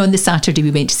 And then on the Saturday we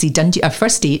went to see Dundee, our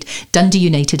first date, Dundee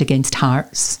United against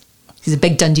Hearts. He's a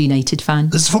big Dundee United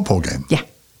fan. This is a football game? Yeah.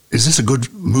 Is this a good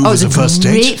move as a first date?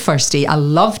 It was a great first date. I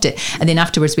loved it. And then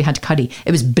afterwards we had curry.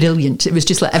 It was brilliant. It was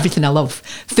just like everything I love.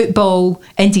 Football,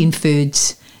 Indian food,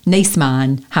 nice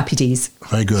man, happy days.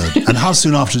 Very good. And how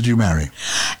soon after did you marry?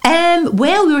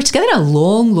 Well, we were together a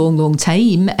long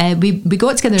time. We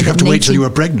got together. Did you have to wait till you were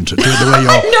pregnant to do it the way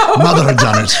your mother had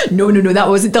done it? No, that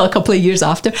wasn't till a couple of years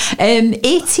after.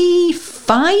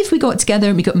 85 we got together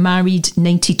and we got married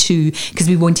 92 because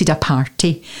we wanted a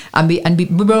party. And we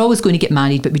were always going to get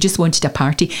married, but we just wanted a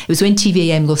party. It was when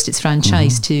TVAM lost its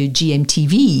franchise to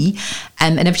GMTV,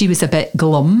 and everybody was a bit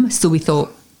glum, so we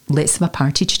thought, let's have a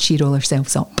party to cheer all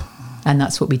ourselves up. And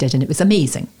that's what we did, and it was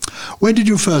amazing. When did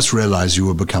you first realise you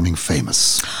were becoming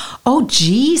famous? Oh,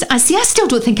 geez. I still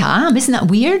don't think I am. Isn't that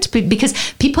weird?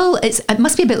 Because people, it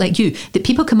must be a bit like you, that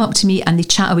people come up to me and they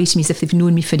chat away to me as if they've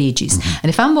known me for ages. And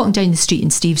if I'm walking down the street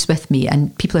and Steve's with me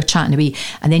and people are chatting away,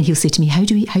 and then he'll say to me, how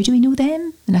do we know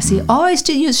them? And I say, oh, it's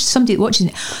just somebody that watches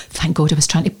it. Thank God I was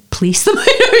trying to place them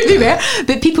who they were.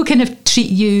 But people kind of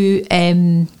treat you...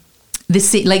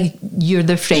 like you're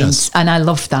their friends, and I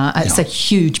love that. It's a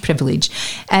huge privilege.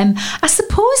 I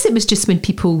suppose it was just when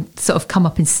people sort of come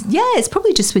up and it's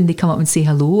probably just when they come up and say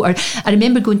hello. Or I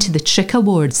remember going to the Trick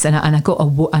Awards and I got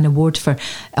an award for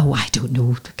I don't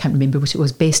know, I can't remember what it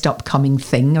was, best upcoming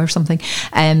thing or something.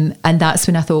 And that's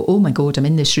when I thought, oh my God, I'm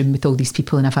in this room with all these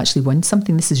people and I've actually won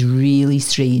something. This is really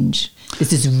strange.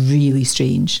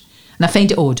 And I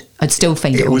find it odd. I'd still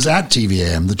find it odd. It was at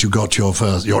TVAM that you got your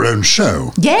own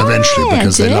show. Yeah, eventually,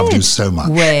 because they loved you so much.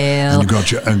 Well, and you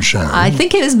got your own show. I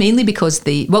think it was mainly because at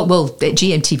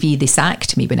GMTV, they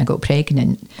sacked me when I got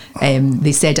pregnant.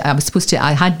 They said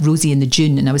I had Rosie in the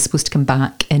June and I was supposed to come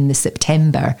back in the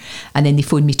September. And then they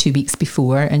phoned me 2 weeks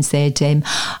before and said,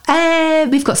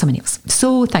 we've got someone else.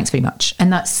 So thanks very much.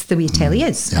 And that's the way telly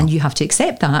is. Yeah. And you have to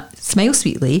accept that, smile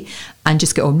sweetly, and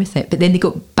just get on with it. But then they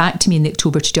got back to me in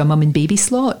October to do a mum and baby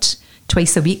slot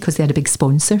twice a week because they had a big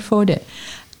sponsor for it.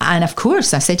 And of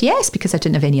course I said yes, because I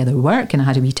didn't have any other work and I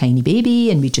had a wee tiny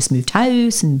baby and we just moved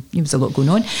house and there was a lot going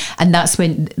on. And that's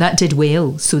when that did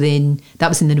well. So then that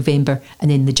was in the November,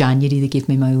 and then the January they gave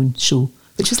me my own show,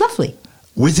 which was lovely.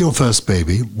 With your first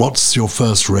baby, what's your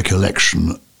first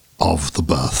recollection of the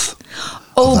birth?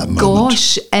 Oh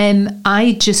gosh,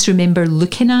 I just remember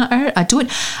looking at her. I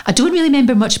don't really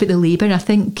remember much about the labour. I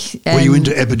think. Were you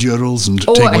into epidurals and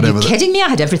take whatever? Are you kidding me? I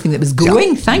had everything that was going.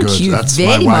 Yeah, Thank good. you That's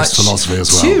very much. my wife's philosophy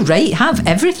as well. Too right, have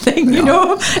everything. You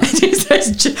know,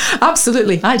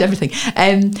 absolutely, I had everything.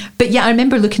 But yeah, I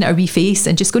remember looking at her wee face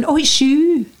and just going, "Oh, it's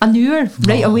you." I knew her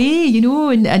right away, you know,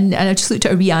 and I just looked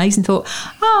at her wee eyes and thought,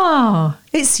 "Ah,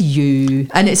 it's you."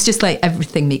 And it's just like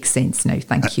everything makes sense now.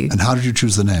 Thank you. And how did you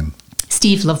choose the name?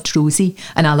 Steve loved Rosie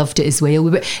and I loved it as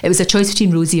well. It was a choice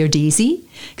between Rosie or Daisy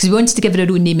because we wanted to give her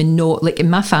our own name, and not like in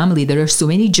my family there are so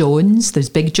many Johns. There's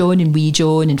Big John and Wee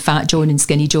John and Fat John and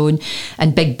Skinny John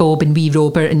and Big Bob and Wee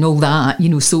Robert and all that, you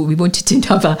know, so we wanted to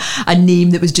have a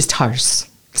name that was just hers.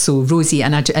 So Rosie,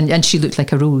 and she looked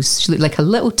like a rose. She looked like a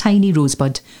little tiny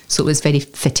rosebud, so it was very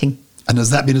fitting. And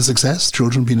has that been a success?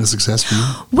 Children been a success for you?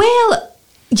 Well,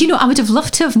 you know, I would have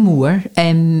loved to have more.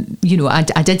 You know, I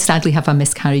did sadly have a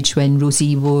miscarriage when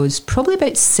Rosie was probably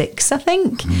about 6, I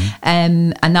think.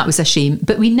 And that was a shame.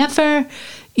 But we never,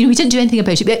 you know, we didn't do anything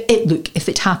about it. Look, if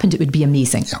it happened, it would be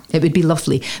amazing. Yeah. It would be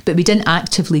lovely. But we didn't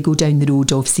actively go down the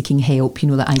road of seeking help, you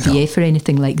know, like IVF or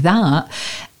anything like that.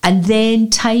 And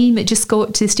then it just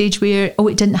got to the stage where,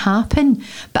 it didn't happen.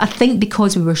 But I think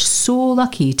because we were so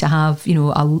lucky to have, you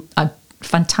know, a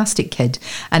fantastic kid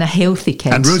and a healthy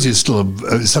kid. And Rosie is still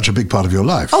such a big part of your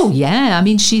life. Oh yeah, I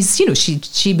mean she's, you know,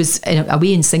 she was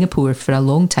away in Singapore for a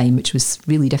long time, which was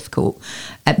really difficult,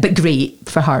 but great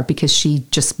for her because she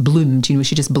just bloomed, you know,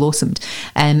 she just blossomed,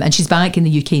 and she's back in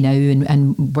the UK now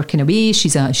and working away.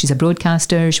 She's a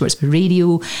broadcaster. She works for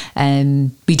radio.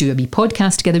 We do a wee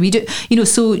podcast together. We do, you know,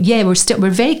 so yeah,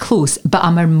 we're very close. But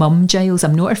I'm her mum, Giles.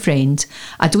 I'm not her friend.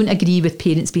 I don't agree with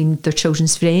parents being their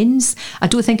children's friends. I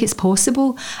don't think it's possible.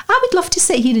 I would love to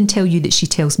sit here and tell you that she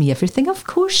tells me everything. Of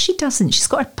course she doesn't. She's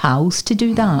got her pals to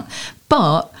do that.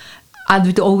 But I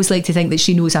would always like to think that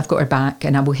she knows I've got her back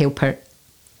and I will help her.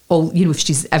 You know, if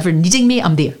she's ever needing me,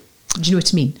 I'm there. Do you know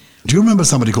what I mean? Do you remember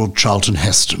somebody called Charlton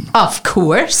Heston? Of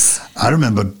course. I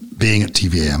remember being at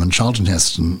TVAM and Charlton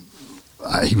Heston,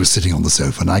 he was sitting on the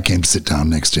sofa and I came to sit down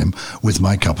next to him with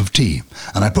my cup of tea.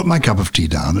 And I put my cup of tea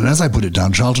down, and as I put it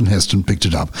down, Charlton Heston picked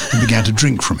it up and began to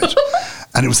drink from it.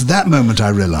 And it was at that moment I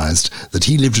realised that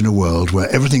he lived in a world where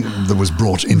everything that was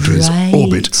brought into his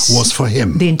orbit was for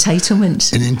him. The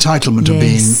entitlement. An entitlement of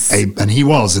being and he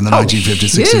was in the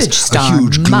 1950s, a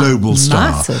huge global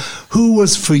star. Massive. Who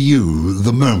was for you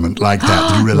the moment like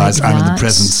that you realised I'm in the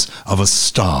presence of a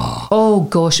star? Oh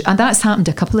gosh, and that's happened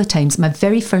a couple of times. My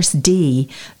very first day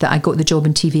that I got the job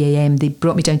in TVAM, they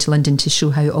brought me down to London to show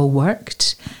how it all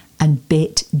worked. and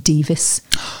Bette Davis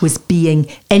was being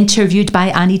interviewed by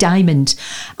Annie Diamond.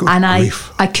 Good and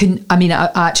grief. I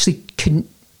actually couldn't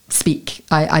speak.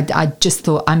 I just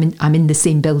thought, I'm in the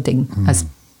same building as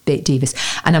Bette Davis.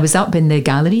 And I was up in the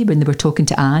gallery when they were talking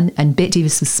to Anne, and Bette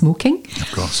Davis was smoking.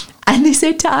 Of course. And they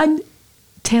said to Anne,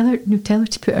 tell her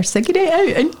to put her cigarette out,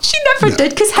 and she never did,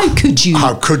 because how could you?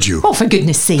 How could you? Oh, for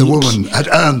goodness sake. The woman had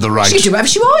earned the right. She could do whatever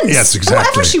she wants. Yes, exactly.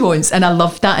 Whatever she wants. And I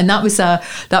loved that. And that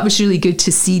was really good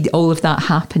to see all of that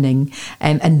happening.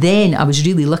 And then I was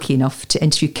really lucky enough to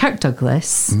interview Kirk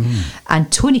Douglas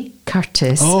and Tony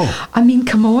Curtis. Oh. I mean,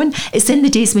 come on. It's in the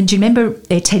days when, do you remember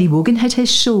Terry Wogan had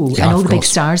his show, Yeah, and all of the big course.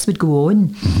 stars would go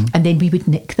on, and then we would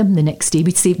nick them the next day.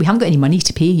 We'd say, we haven't got any money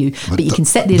to pay you, but you can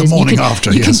sit there. The morning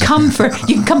after, you yes.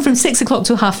 can come from 6 o'clock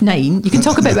till 9:30. You can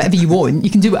talk about whatever you want.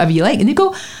 You can do whatever you like. And they go,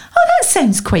 oh, that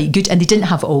sounds quite good. And they didn't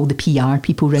have all the PR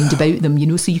people round about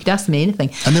them, so you could ask them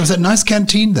anything. And there was that nice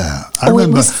canteen there. I It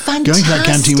remember was going to that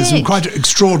canteen with some fantastic. quite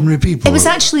extraordinary people. It was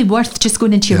actually worth just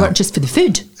going into your Yeah. work just for the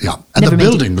food. Yeah. And Never the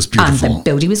mind building was beautiful. And the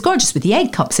building was gorgeous with the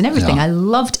egg cups and everything. Yeah. I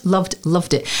loved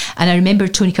it. And I remember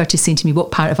Tony Curtis saying to me,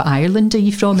 what part of Ireland are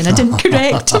you from? And I didn't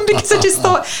correct him because I just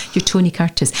thought, you're Tony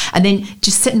Curtis. And then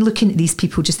just sitting looking at these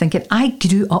people, just thinking, I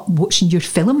grew up watching your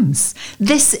films.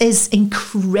 This is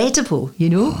incredible,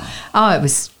 Oh, it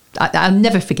was... I'll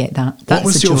never forget that. What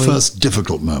was your joy. first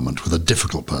difficult moment with a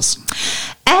difficult person?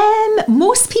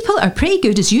 Most people are pretty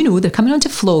good, as you know. They're coming on to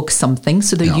flog something,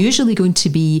 so they're usually going to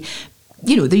be...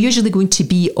 they're usually going to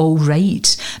be all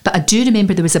right. But I do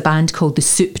remember there was a band called the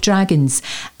Soup Dragons,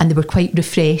 and they were quite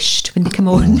refreshed when they come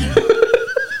on.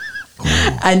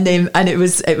 And it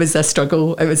was a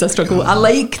struggle. It was a struggle. I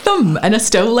like them, and I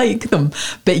still like them.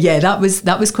 But yeah, that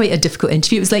was quite a difficult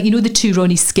interview. It was like, the two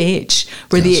Ronnie sketch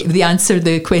where they answer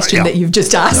the question that you've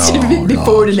just asked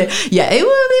before. And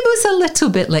it was a little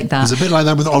bit like that. It was a bit like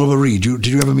that with Oliver Reed. Did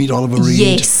you ever meet Oliver Reed?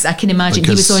 Yes, I can imagine.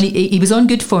 He was on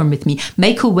good form with me.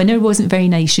 Michael Winner wasn't very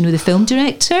nice, the film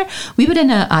director. We were in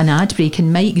an ad break,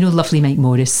 and Mike, lovely Mike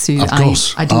Morris, who I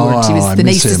adored. He was the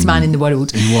nicest man in the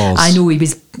world. He was. I know he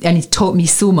was, and he taught me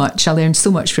so much. I learned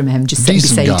so much from him, just sitting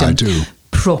Decent beside guy him. too.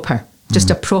 Proper. Just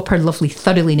a proper, lovely,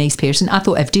 thoroughly nice person. I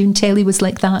thought if doing telly was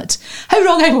like that, how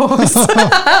wrong I was.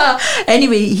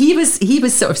 Anyway, he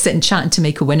was sort of sitting chatting to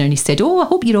Michael Winner, and he said, I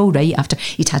hope you're all right after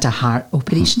he'd had a heart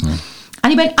operation.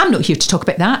 And he went, I'm not here to talk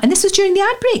about that. And this was during the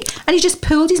ad break. And he just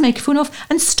pulled his microphone off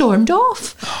and stormed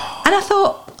off. And I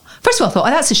thought... First of all, I thought,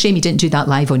 that's a shame he didn't do that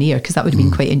live on air, because that would have been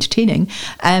quite entertaining.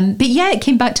 But yeah, it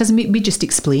came back to us, and we just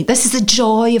explained. This is the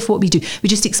joy of what we do. We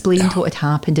just explained what had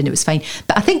happened, and it was fine.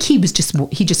 But I think he just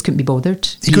couldn't be bothered.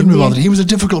 He couldn't be bothered. He was a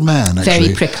difficult man, actually.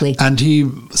 Very prickly. And he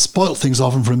spoilt things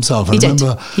often for himself. I He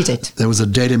remember did. There was a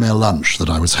Daily Mail lunch that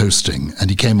I was hosting,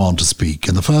 and he came on to speak,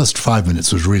 and the first 5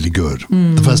 minutes was really good.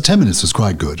 The first 10 minutes was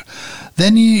quite good.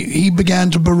 Then he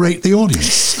began to berate the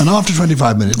audience. And after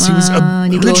 25 minutes, he was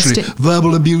and he lost literally it.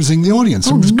 verbal abusing the audience.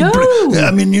 Oh, It was no.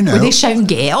 I mean, Were they shouting,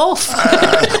 get off?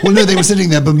 well, no, they were sitting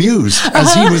there bemused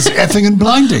as he was effing and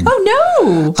blinding. Oh,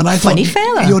 no. And I Funny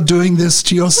thought, fella. you're doing this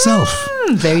to yourself.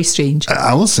 Very strange.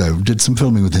 I also did some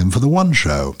filming with him for The One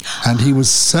Show, and he was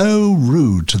so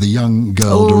rude to the young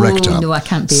girl director. No, I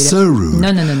can't bear it. So rude. No.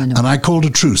 And I called a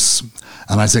truce,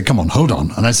 and I said, come on, hold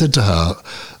on. And I said to her,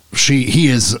 he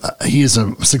is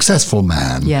a successful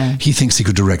man. Yeah. He thinks he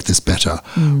could direct this better.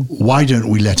 Why don't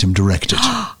we let him direct it?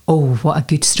 Oh, what a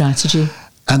good strategy.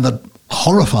 And the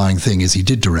horrifying thing is he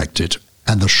did direct it,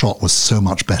 and the shot was so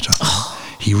much better.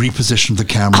 He repositioned the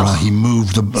camera. He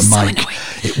moved the mic. annoying.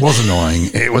 It was annoying.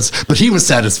 But he was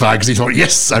satisfied because he thought,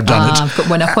 "Yes, I've done it." I've got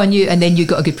one up on you, and then you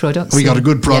got a good product. We got a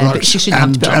good product, yeah, but she shouldn't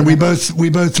have to put up and with we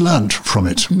both learnt from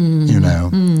it.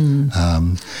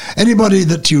 Anybody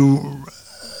that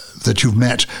you've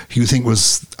met who you think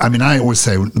was, I always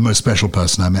say the most special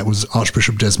person I met was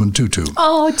Archbishop Desmond Tutu.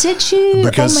 Oh, did you?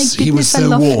 Because oh my goodness, he was I so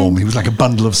love warm. him. He was like a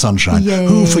bundle of sunshine. Yeah.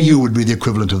 Who for you would be the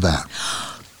equivalent of that?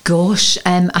 Gosh,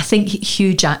 I think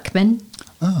Hugh Jackman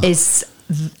is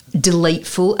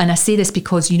delightful. And I say this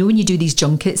because, when you do these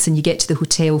junkets and you get to the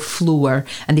hotel floor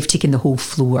and they've taken the whole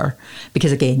floor,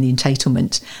 because again, the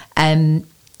entitlement,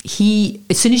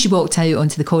 as soon as you walked out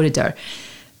onto the corridor,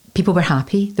 people were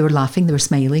happy, they were laughing, they were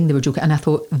smiling, they were joking. And I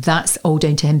thought, that's all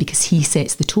down to him, because he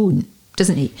sets the tone,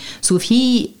 doesn't he? So if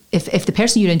the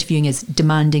person you're interviewing is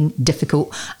demanding,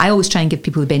 difficult, I always try and give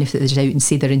people the benefit of the doubt and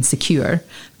say they're insecure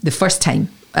the first time.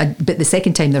 But the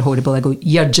second time they're horrible, I go,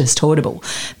 you're just horrible.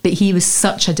 But he was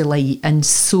such a delight and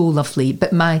so lovely.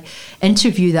 But my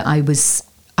interview that I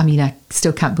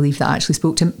still can't believe that I actually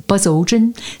spoke to him. Buzz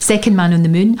Aldrin, second man on the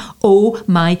moon. Oh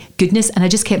my goodness. And I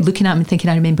just kept looking at him and thinking,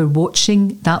 I remember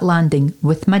watching that landing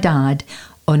with my dad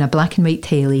on a black and white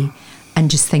telly and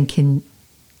just thinking,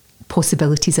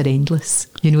 possibilities are endless.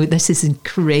 You know, this is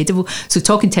incredible. So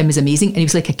talking to him was amazing, and he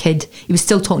was like a kid. He was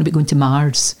still talking about going to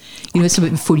Mars. You know, it's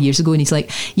about 4 years ago, and he's like,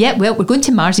 yeah, well, we're going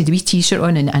to Mars. He had a wee T-shirt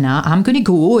on, and I'm going to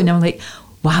go. And I'm like,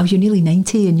 wow, you're nearly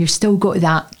 90 and you're still got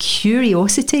that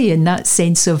curiosity and that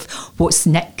sense of what's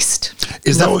next.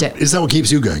 Is that what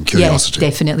keeps you going, curiosity? Yeah,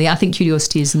 definitely. I think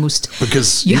curiosity is the most,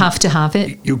 because you have to have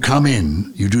it. You come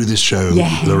in, you do this show,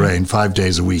 Lorraine, 5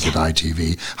 days a week at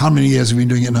ITV. How many years have you been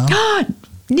doing it now?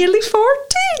 Nearly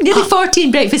 40. Nearly 40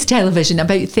 in breakfast television,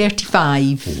 about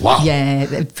 35. Wow.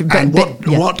 Yeah. And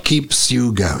what keeps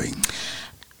you going?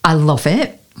 I love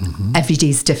it. Mm-hmm. Every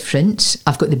day's different.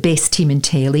 I've got the best team in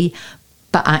telly.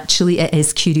 But actually, it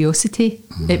is curiosity.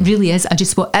 It really is. I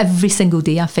just want every single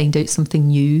day I find out something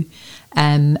new,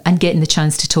 and getting the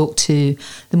chance to talk to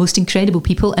the most incredible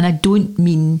people. And I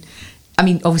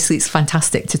mean, obviously it's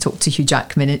fantastic to talk to Hugh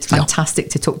Jackman. It's fantastic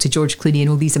to talk to George Clooney and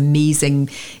all these amazing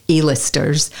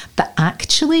A-listers. But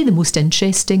actually, the most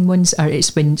interesting ones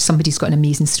it's when somebody's got an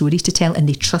amazing story to tell and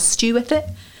they trust you with it.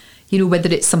 You know, whether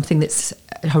it's something that's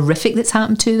horrific that's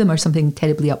happened to them or something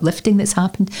terribly uplifting that's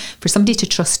happened, for somebody to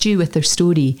trust you with their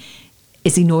story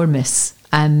is enormous.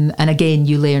 And again,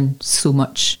 you learn so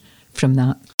much from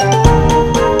that.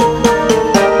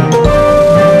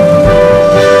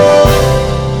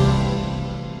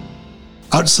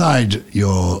 Outside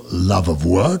your love of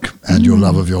work and your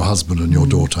love of your husband and your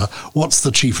daughter, what's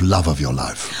the chief love of your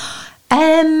life?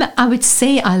 I would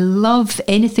say I love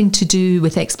anything to do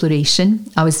with exploration.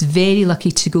 I was very lucky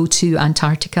to go to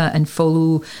Antarctica and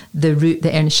follow the route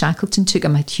that Ernest Shackleton took.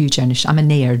 I'm a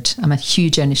nerd. I'm a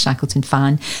huge Ernest Shackleton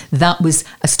fan. That was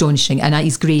astonishing. And at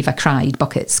his grave, I cried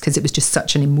buckets because it was just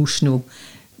such an emotional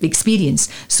experience.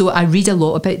 So I read a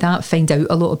lot about that, find out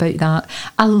a lot about that.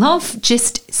 I love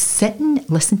just sitting,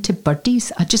 listen to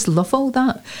birdies. I just love all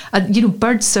that.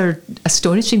 Birds are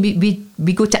astonishing.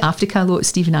 We go to Africa a lot,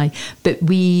 Steve and I, but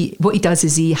what he does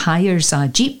is he hires a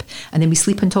Jeep and then we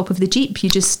sleep on top of the Jeep.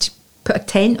 You just put a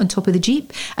tent on top of the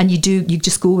Jeep and you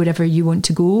just go wherever you want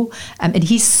to go. And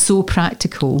he's so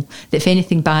practical that if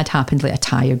anything bad happens, like a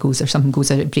tyre goes or something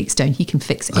goes out, it breaks down, he can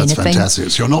fix anything. That's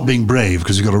fantastic. So you're not being brave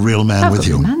because you've got a real man with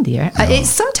you. I've got a man there. Yeah.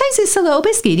 Sometimes it's a little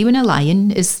bit scary when a lion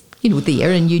is,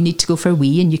 there and you need to go for a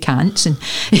wee and you can't. And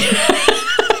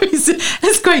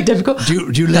it's quite difficult.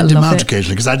 Do you lend him out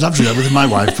occasionally? Because I'd love to do that with my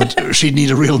wife, but she'd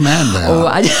need a real man there.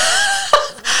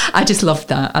 I just love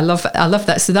that. I love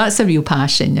that. So that's a real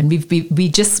passion. And we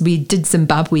did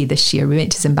Zimbabwe this year. We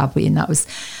went to Zimbabwe and that was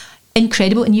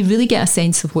incredible. And you really get a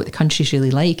sense of what the country's really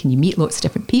like. And you meet lots of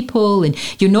different people. And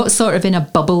you're not sort of in a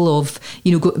bubble of,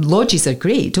 lodges are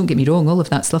great. Don't get me wrong. All of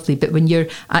that's lovely. But when you're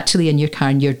actually in your car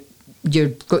and you've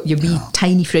got your wee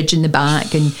tiny fridge in the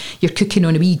back and you're cooking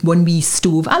on one wee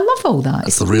stove. I love all that.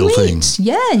 It's the real thing.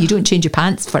 Yeah, you don't change your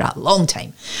pants for a long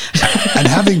time. And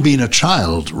having been a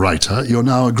child writer, you're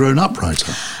now a grown-up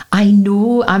writer. I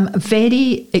know. I'm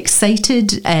very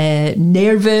excited,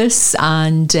 nervous,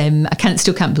 and I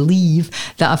still can't believe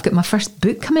that I've got my first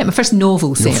book coming out, my first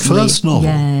novel, certainly. Your first novel?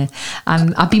 Yeah.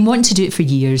 I've been wanting to do it for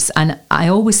years, and I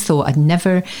always thought I'd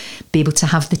never be able to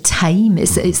have the time.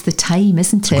 It's the time,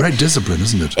 isn't it? It's a great discipline,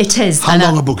 isn't it? It is. How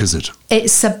long a book is it?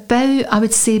 It's about, I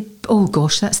would say, oh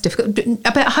gosh, that's difficult.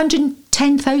 About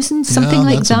 110,000, something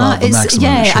like that. About the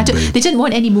maximum they didn't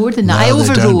want any more than that. No, I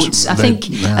overwrote. I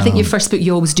think your first book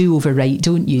you always do overwrite,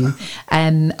 don't you?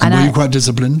 And were you quite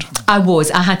disciplined? I was.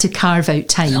 I had to carve out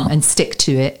time and stick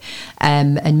to it,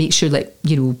 and make sure,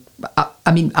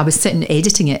 I was sitting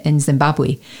editing it in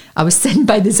Zimbabwe. I was sitting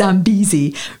by the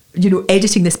Zambezi,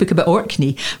 editing this book about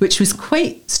Orkney, which was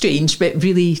quite strange, but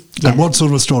really... Yeah. And what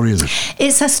sort of a story is it?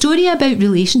 It's a story about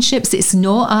relationships. It's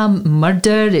not a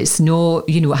murder. It's not,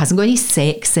 it hasn't got any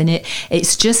sex in it.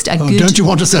 It's just a good... Don't you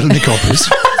want to sell any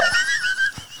copies?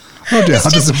 Oh dear, how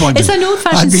disappointing. It's an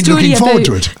old-fashioned story looking forward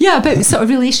to it. Yeah, about sort of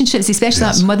relationships, especially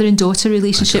that mother and daughter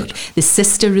relationship, the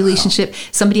sister relationship.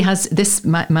 Somebody has this,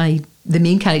 the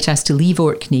main character has to leave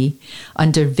Orkney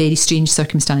under very strange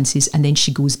circumstances, and then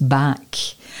she goes back.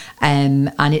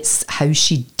 And it's how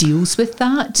she deals with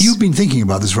that. You've been thinking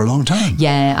about this for a long time.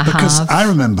 Yeah, I have. Because I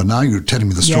remember now you're telling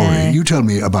me the story. Yeah. You told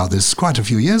me about this quite a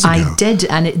few years ago. I did,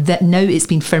 and now it's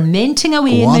been fermenting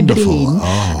away in my brain.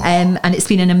 Oh. And it's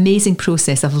been an amazing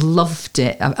process. I've loved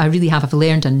it. I really have. I've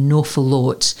learned an awful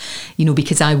lot,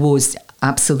 because I was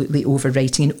absolutely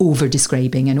overwriting and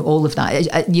over-describing and all of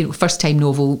that. First-time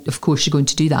novel, of course, you're going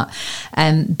to do that.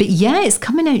 But yeah, it's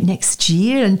coming out next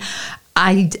year, and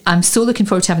I'm so looking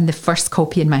forward to having the first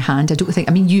copy in my hand.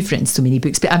 You've written so many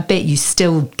books, but I bet you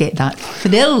still get that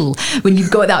thrill when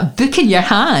you've got that book in your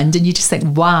hand and you just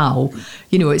think, wow,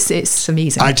 it's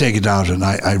amazing. I take it out and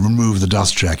I remove the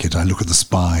dust jacket. I look at the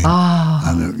spine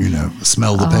and,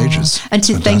 smell the pages. And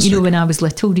to think, when I was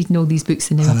little reading all these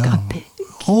books and now I've got a book.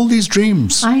 All these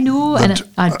dreams. I know, and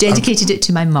I dedicated it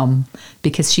to my mum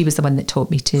because she was the one that taught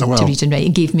me to read and write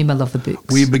and gave me my love of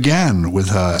books. We began with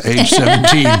her, age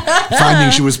 17,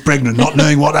 finding she was pregnant, not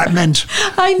knowing what that meant.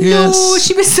 I know,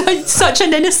 she was such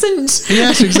an innocent.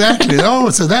 Yes, exactly.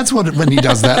 Oh, so that's when he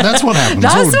does that. That's what happens.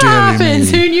 That's what happens.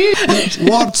 Who knew?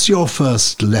 What's your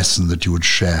first lesson that you would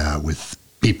share with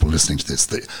people listening to this?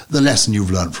 The lesson you've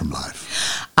learned from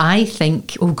life? I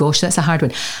think, oh gosh, that's a hard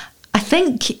one. I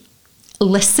think...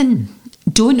 Listen.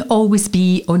 Don't always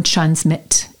be on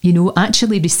transmit.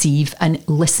 Actually receive and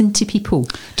listen to people.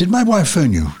 Did my wife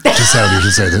phone you to tell you to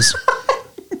say this?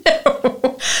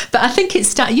 No. But I think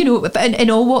it's, in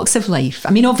all walks of life.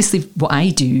 Obviously what I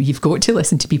do, you've got to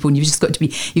listen to people and you've just got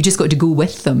to go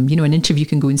with them. An interview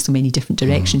can go in so many different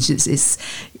directions. It's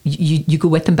you go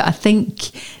with them. But I think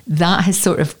that has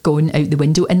sort of gone out the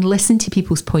window, and listen to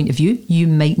people's point of view. You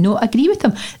might not agree with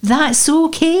them. That's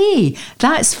okay.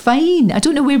 That's fine. I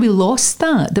don't know where we lost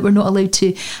that we're not allowed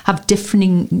to have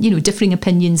differing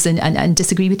opinions and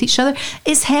disagree with each other.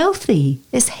 It's healthy.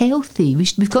 It's healthy.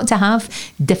 We've got to have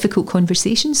difficult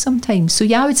conversations sometimes. So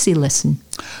yeah, I would say listen.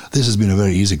 This has been a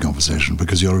very easy conversation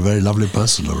because you're a very lovely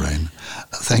person, Lorraine.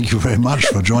 Thank you very much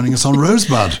for joining us on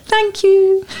Rosebud. Thank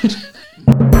you.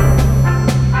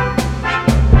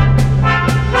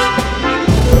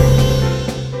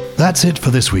 That's it for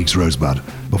this week's Rosebud.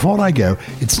 Before I go,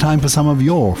 it's time for some of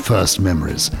your first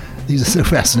memories. These are so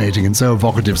fascinating and so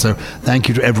evocative, so thank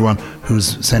you to everyone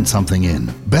who's sent something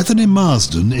in. Bethany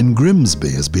Marsden in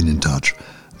Grimsby has been in touch.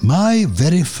 My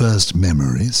very first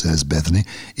memory, says Bethany,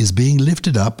 is being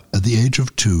lifted up at the age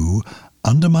of 2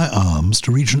 under my arms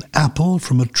to reach an apple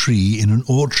from a tree in an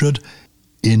orchard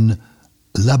in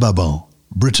Lababan,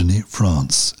 Brittany,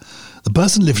 France. The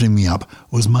person lifting me up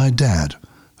was my dad,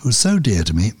 who's so dear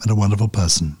to me and a wonderful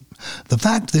person. The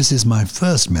fact this is my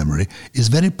first memory is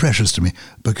very precious to me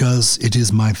because it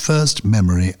is my first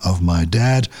memory of my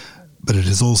dad, but it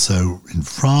is also in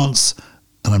France,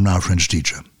 and I'm now a French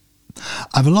teacher.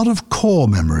 I've a lot of core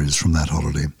memories from that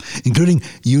holiday, including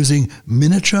using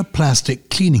miniature plastic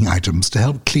cleaning items to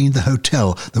help clean the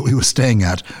hotel that we were staying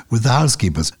at with the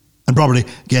housekeepers, and probably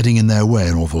getting in their way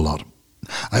an awful lot.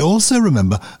 I also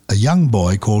remember a young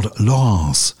boy called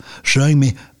Laurence showing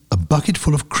me a bucket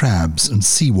full of crabs and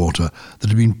seawater that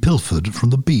had been pilfered from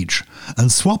the beach, and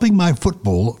swapping my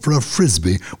football for a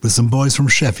frisbee with some boys from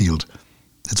Sheffield.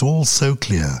 It's all so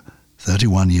clear,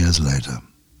 31 years later.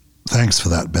 Thanks for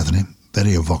that, Bethany.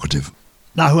 Very evocative.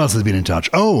 Now, who else has been in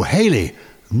touch? Oh, Hayley.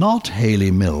 Not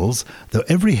Hayley Mills, though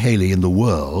every Hayley in the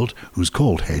world who's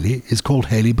called Hayley is called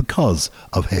Hayley because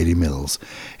of Hayley Mills.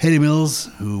 Hayley Mills,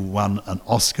 who won an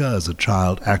Oscar as a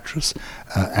child actress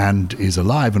and is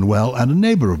alive and well, and a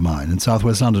neighbour of mine in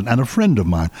southwest London and a friend of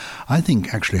mine. I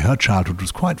think actually her childhood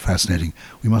was quite fascinating.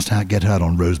 We must get her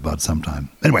on Rosebud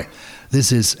sometime. Anyway,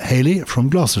 this is Hayley from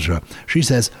Gloucestershire. She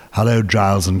says, "Hello,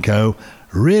 Giles and Co.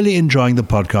 Really enjoying the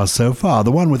podcast so far.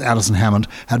 The one with Alison Hammond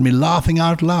had me laughing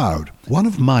out loud. One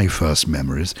of my first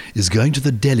memories is going to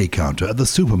the deli counter at the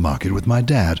supermarket with my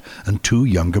dad and 2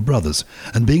 younger brothers,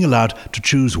 and being allowed to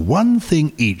choose one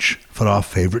thing each for our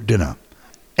favourite dinner.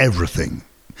 Everything.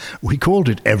 We called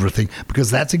it everything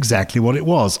because that's exactly what it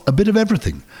was, a bit of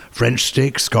everything. French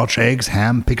stick, Scotch eggs,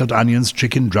 ham, pickled onions,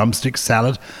 chicken, drumstick,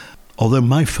 salad. Although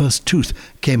my first tooth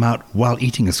came out while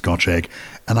eating a Scotch egg,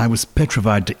 and I was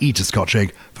petrified to eat a Scotch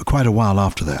egg for quite a while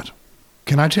after that.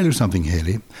 Can I tell you something,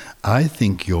 Hayley? I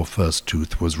think your first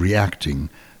tooth was reacting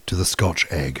to the Scotch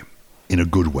egg in a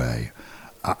good way.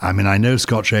 I know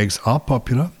Scotch eggs are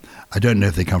popular. I don't know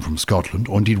if they come from Scotland,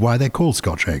 or indeed why they're called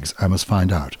Scotch eggs. I must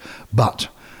find out. But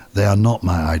they are not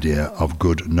my idea of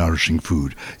good, nourishing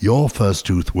food. Your first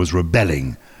tooth was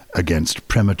rebelling against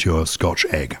premature Scotch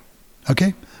egg.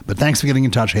 Okay? But thanks for getting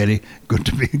in touch, Hayley. Good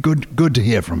to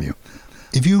hear from you.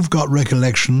 If you've got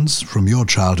recollections from your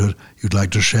childhood you'd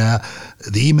like to share,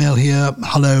 the email here,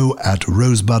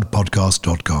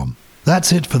 hello@rosebudpodcast.com.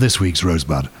 That's it for this week's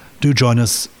Rosebud. Do join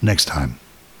us next time.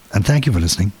 And thank you for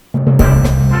listening.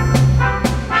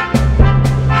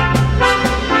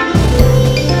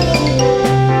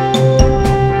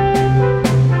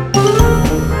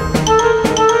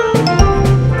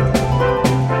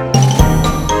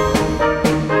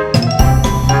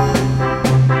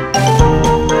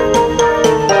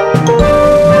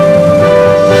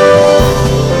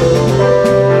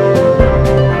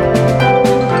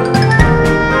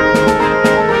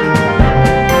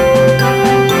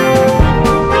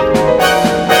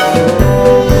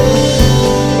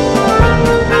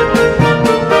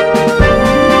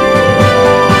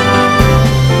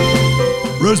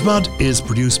 is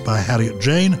produced by Harriet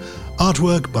Jane,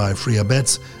 artwork by Freya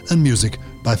Betts, and music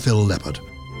by Phil Leppard.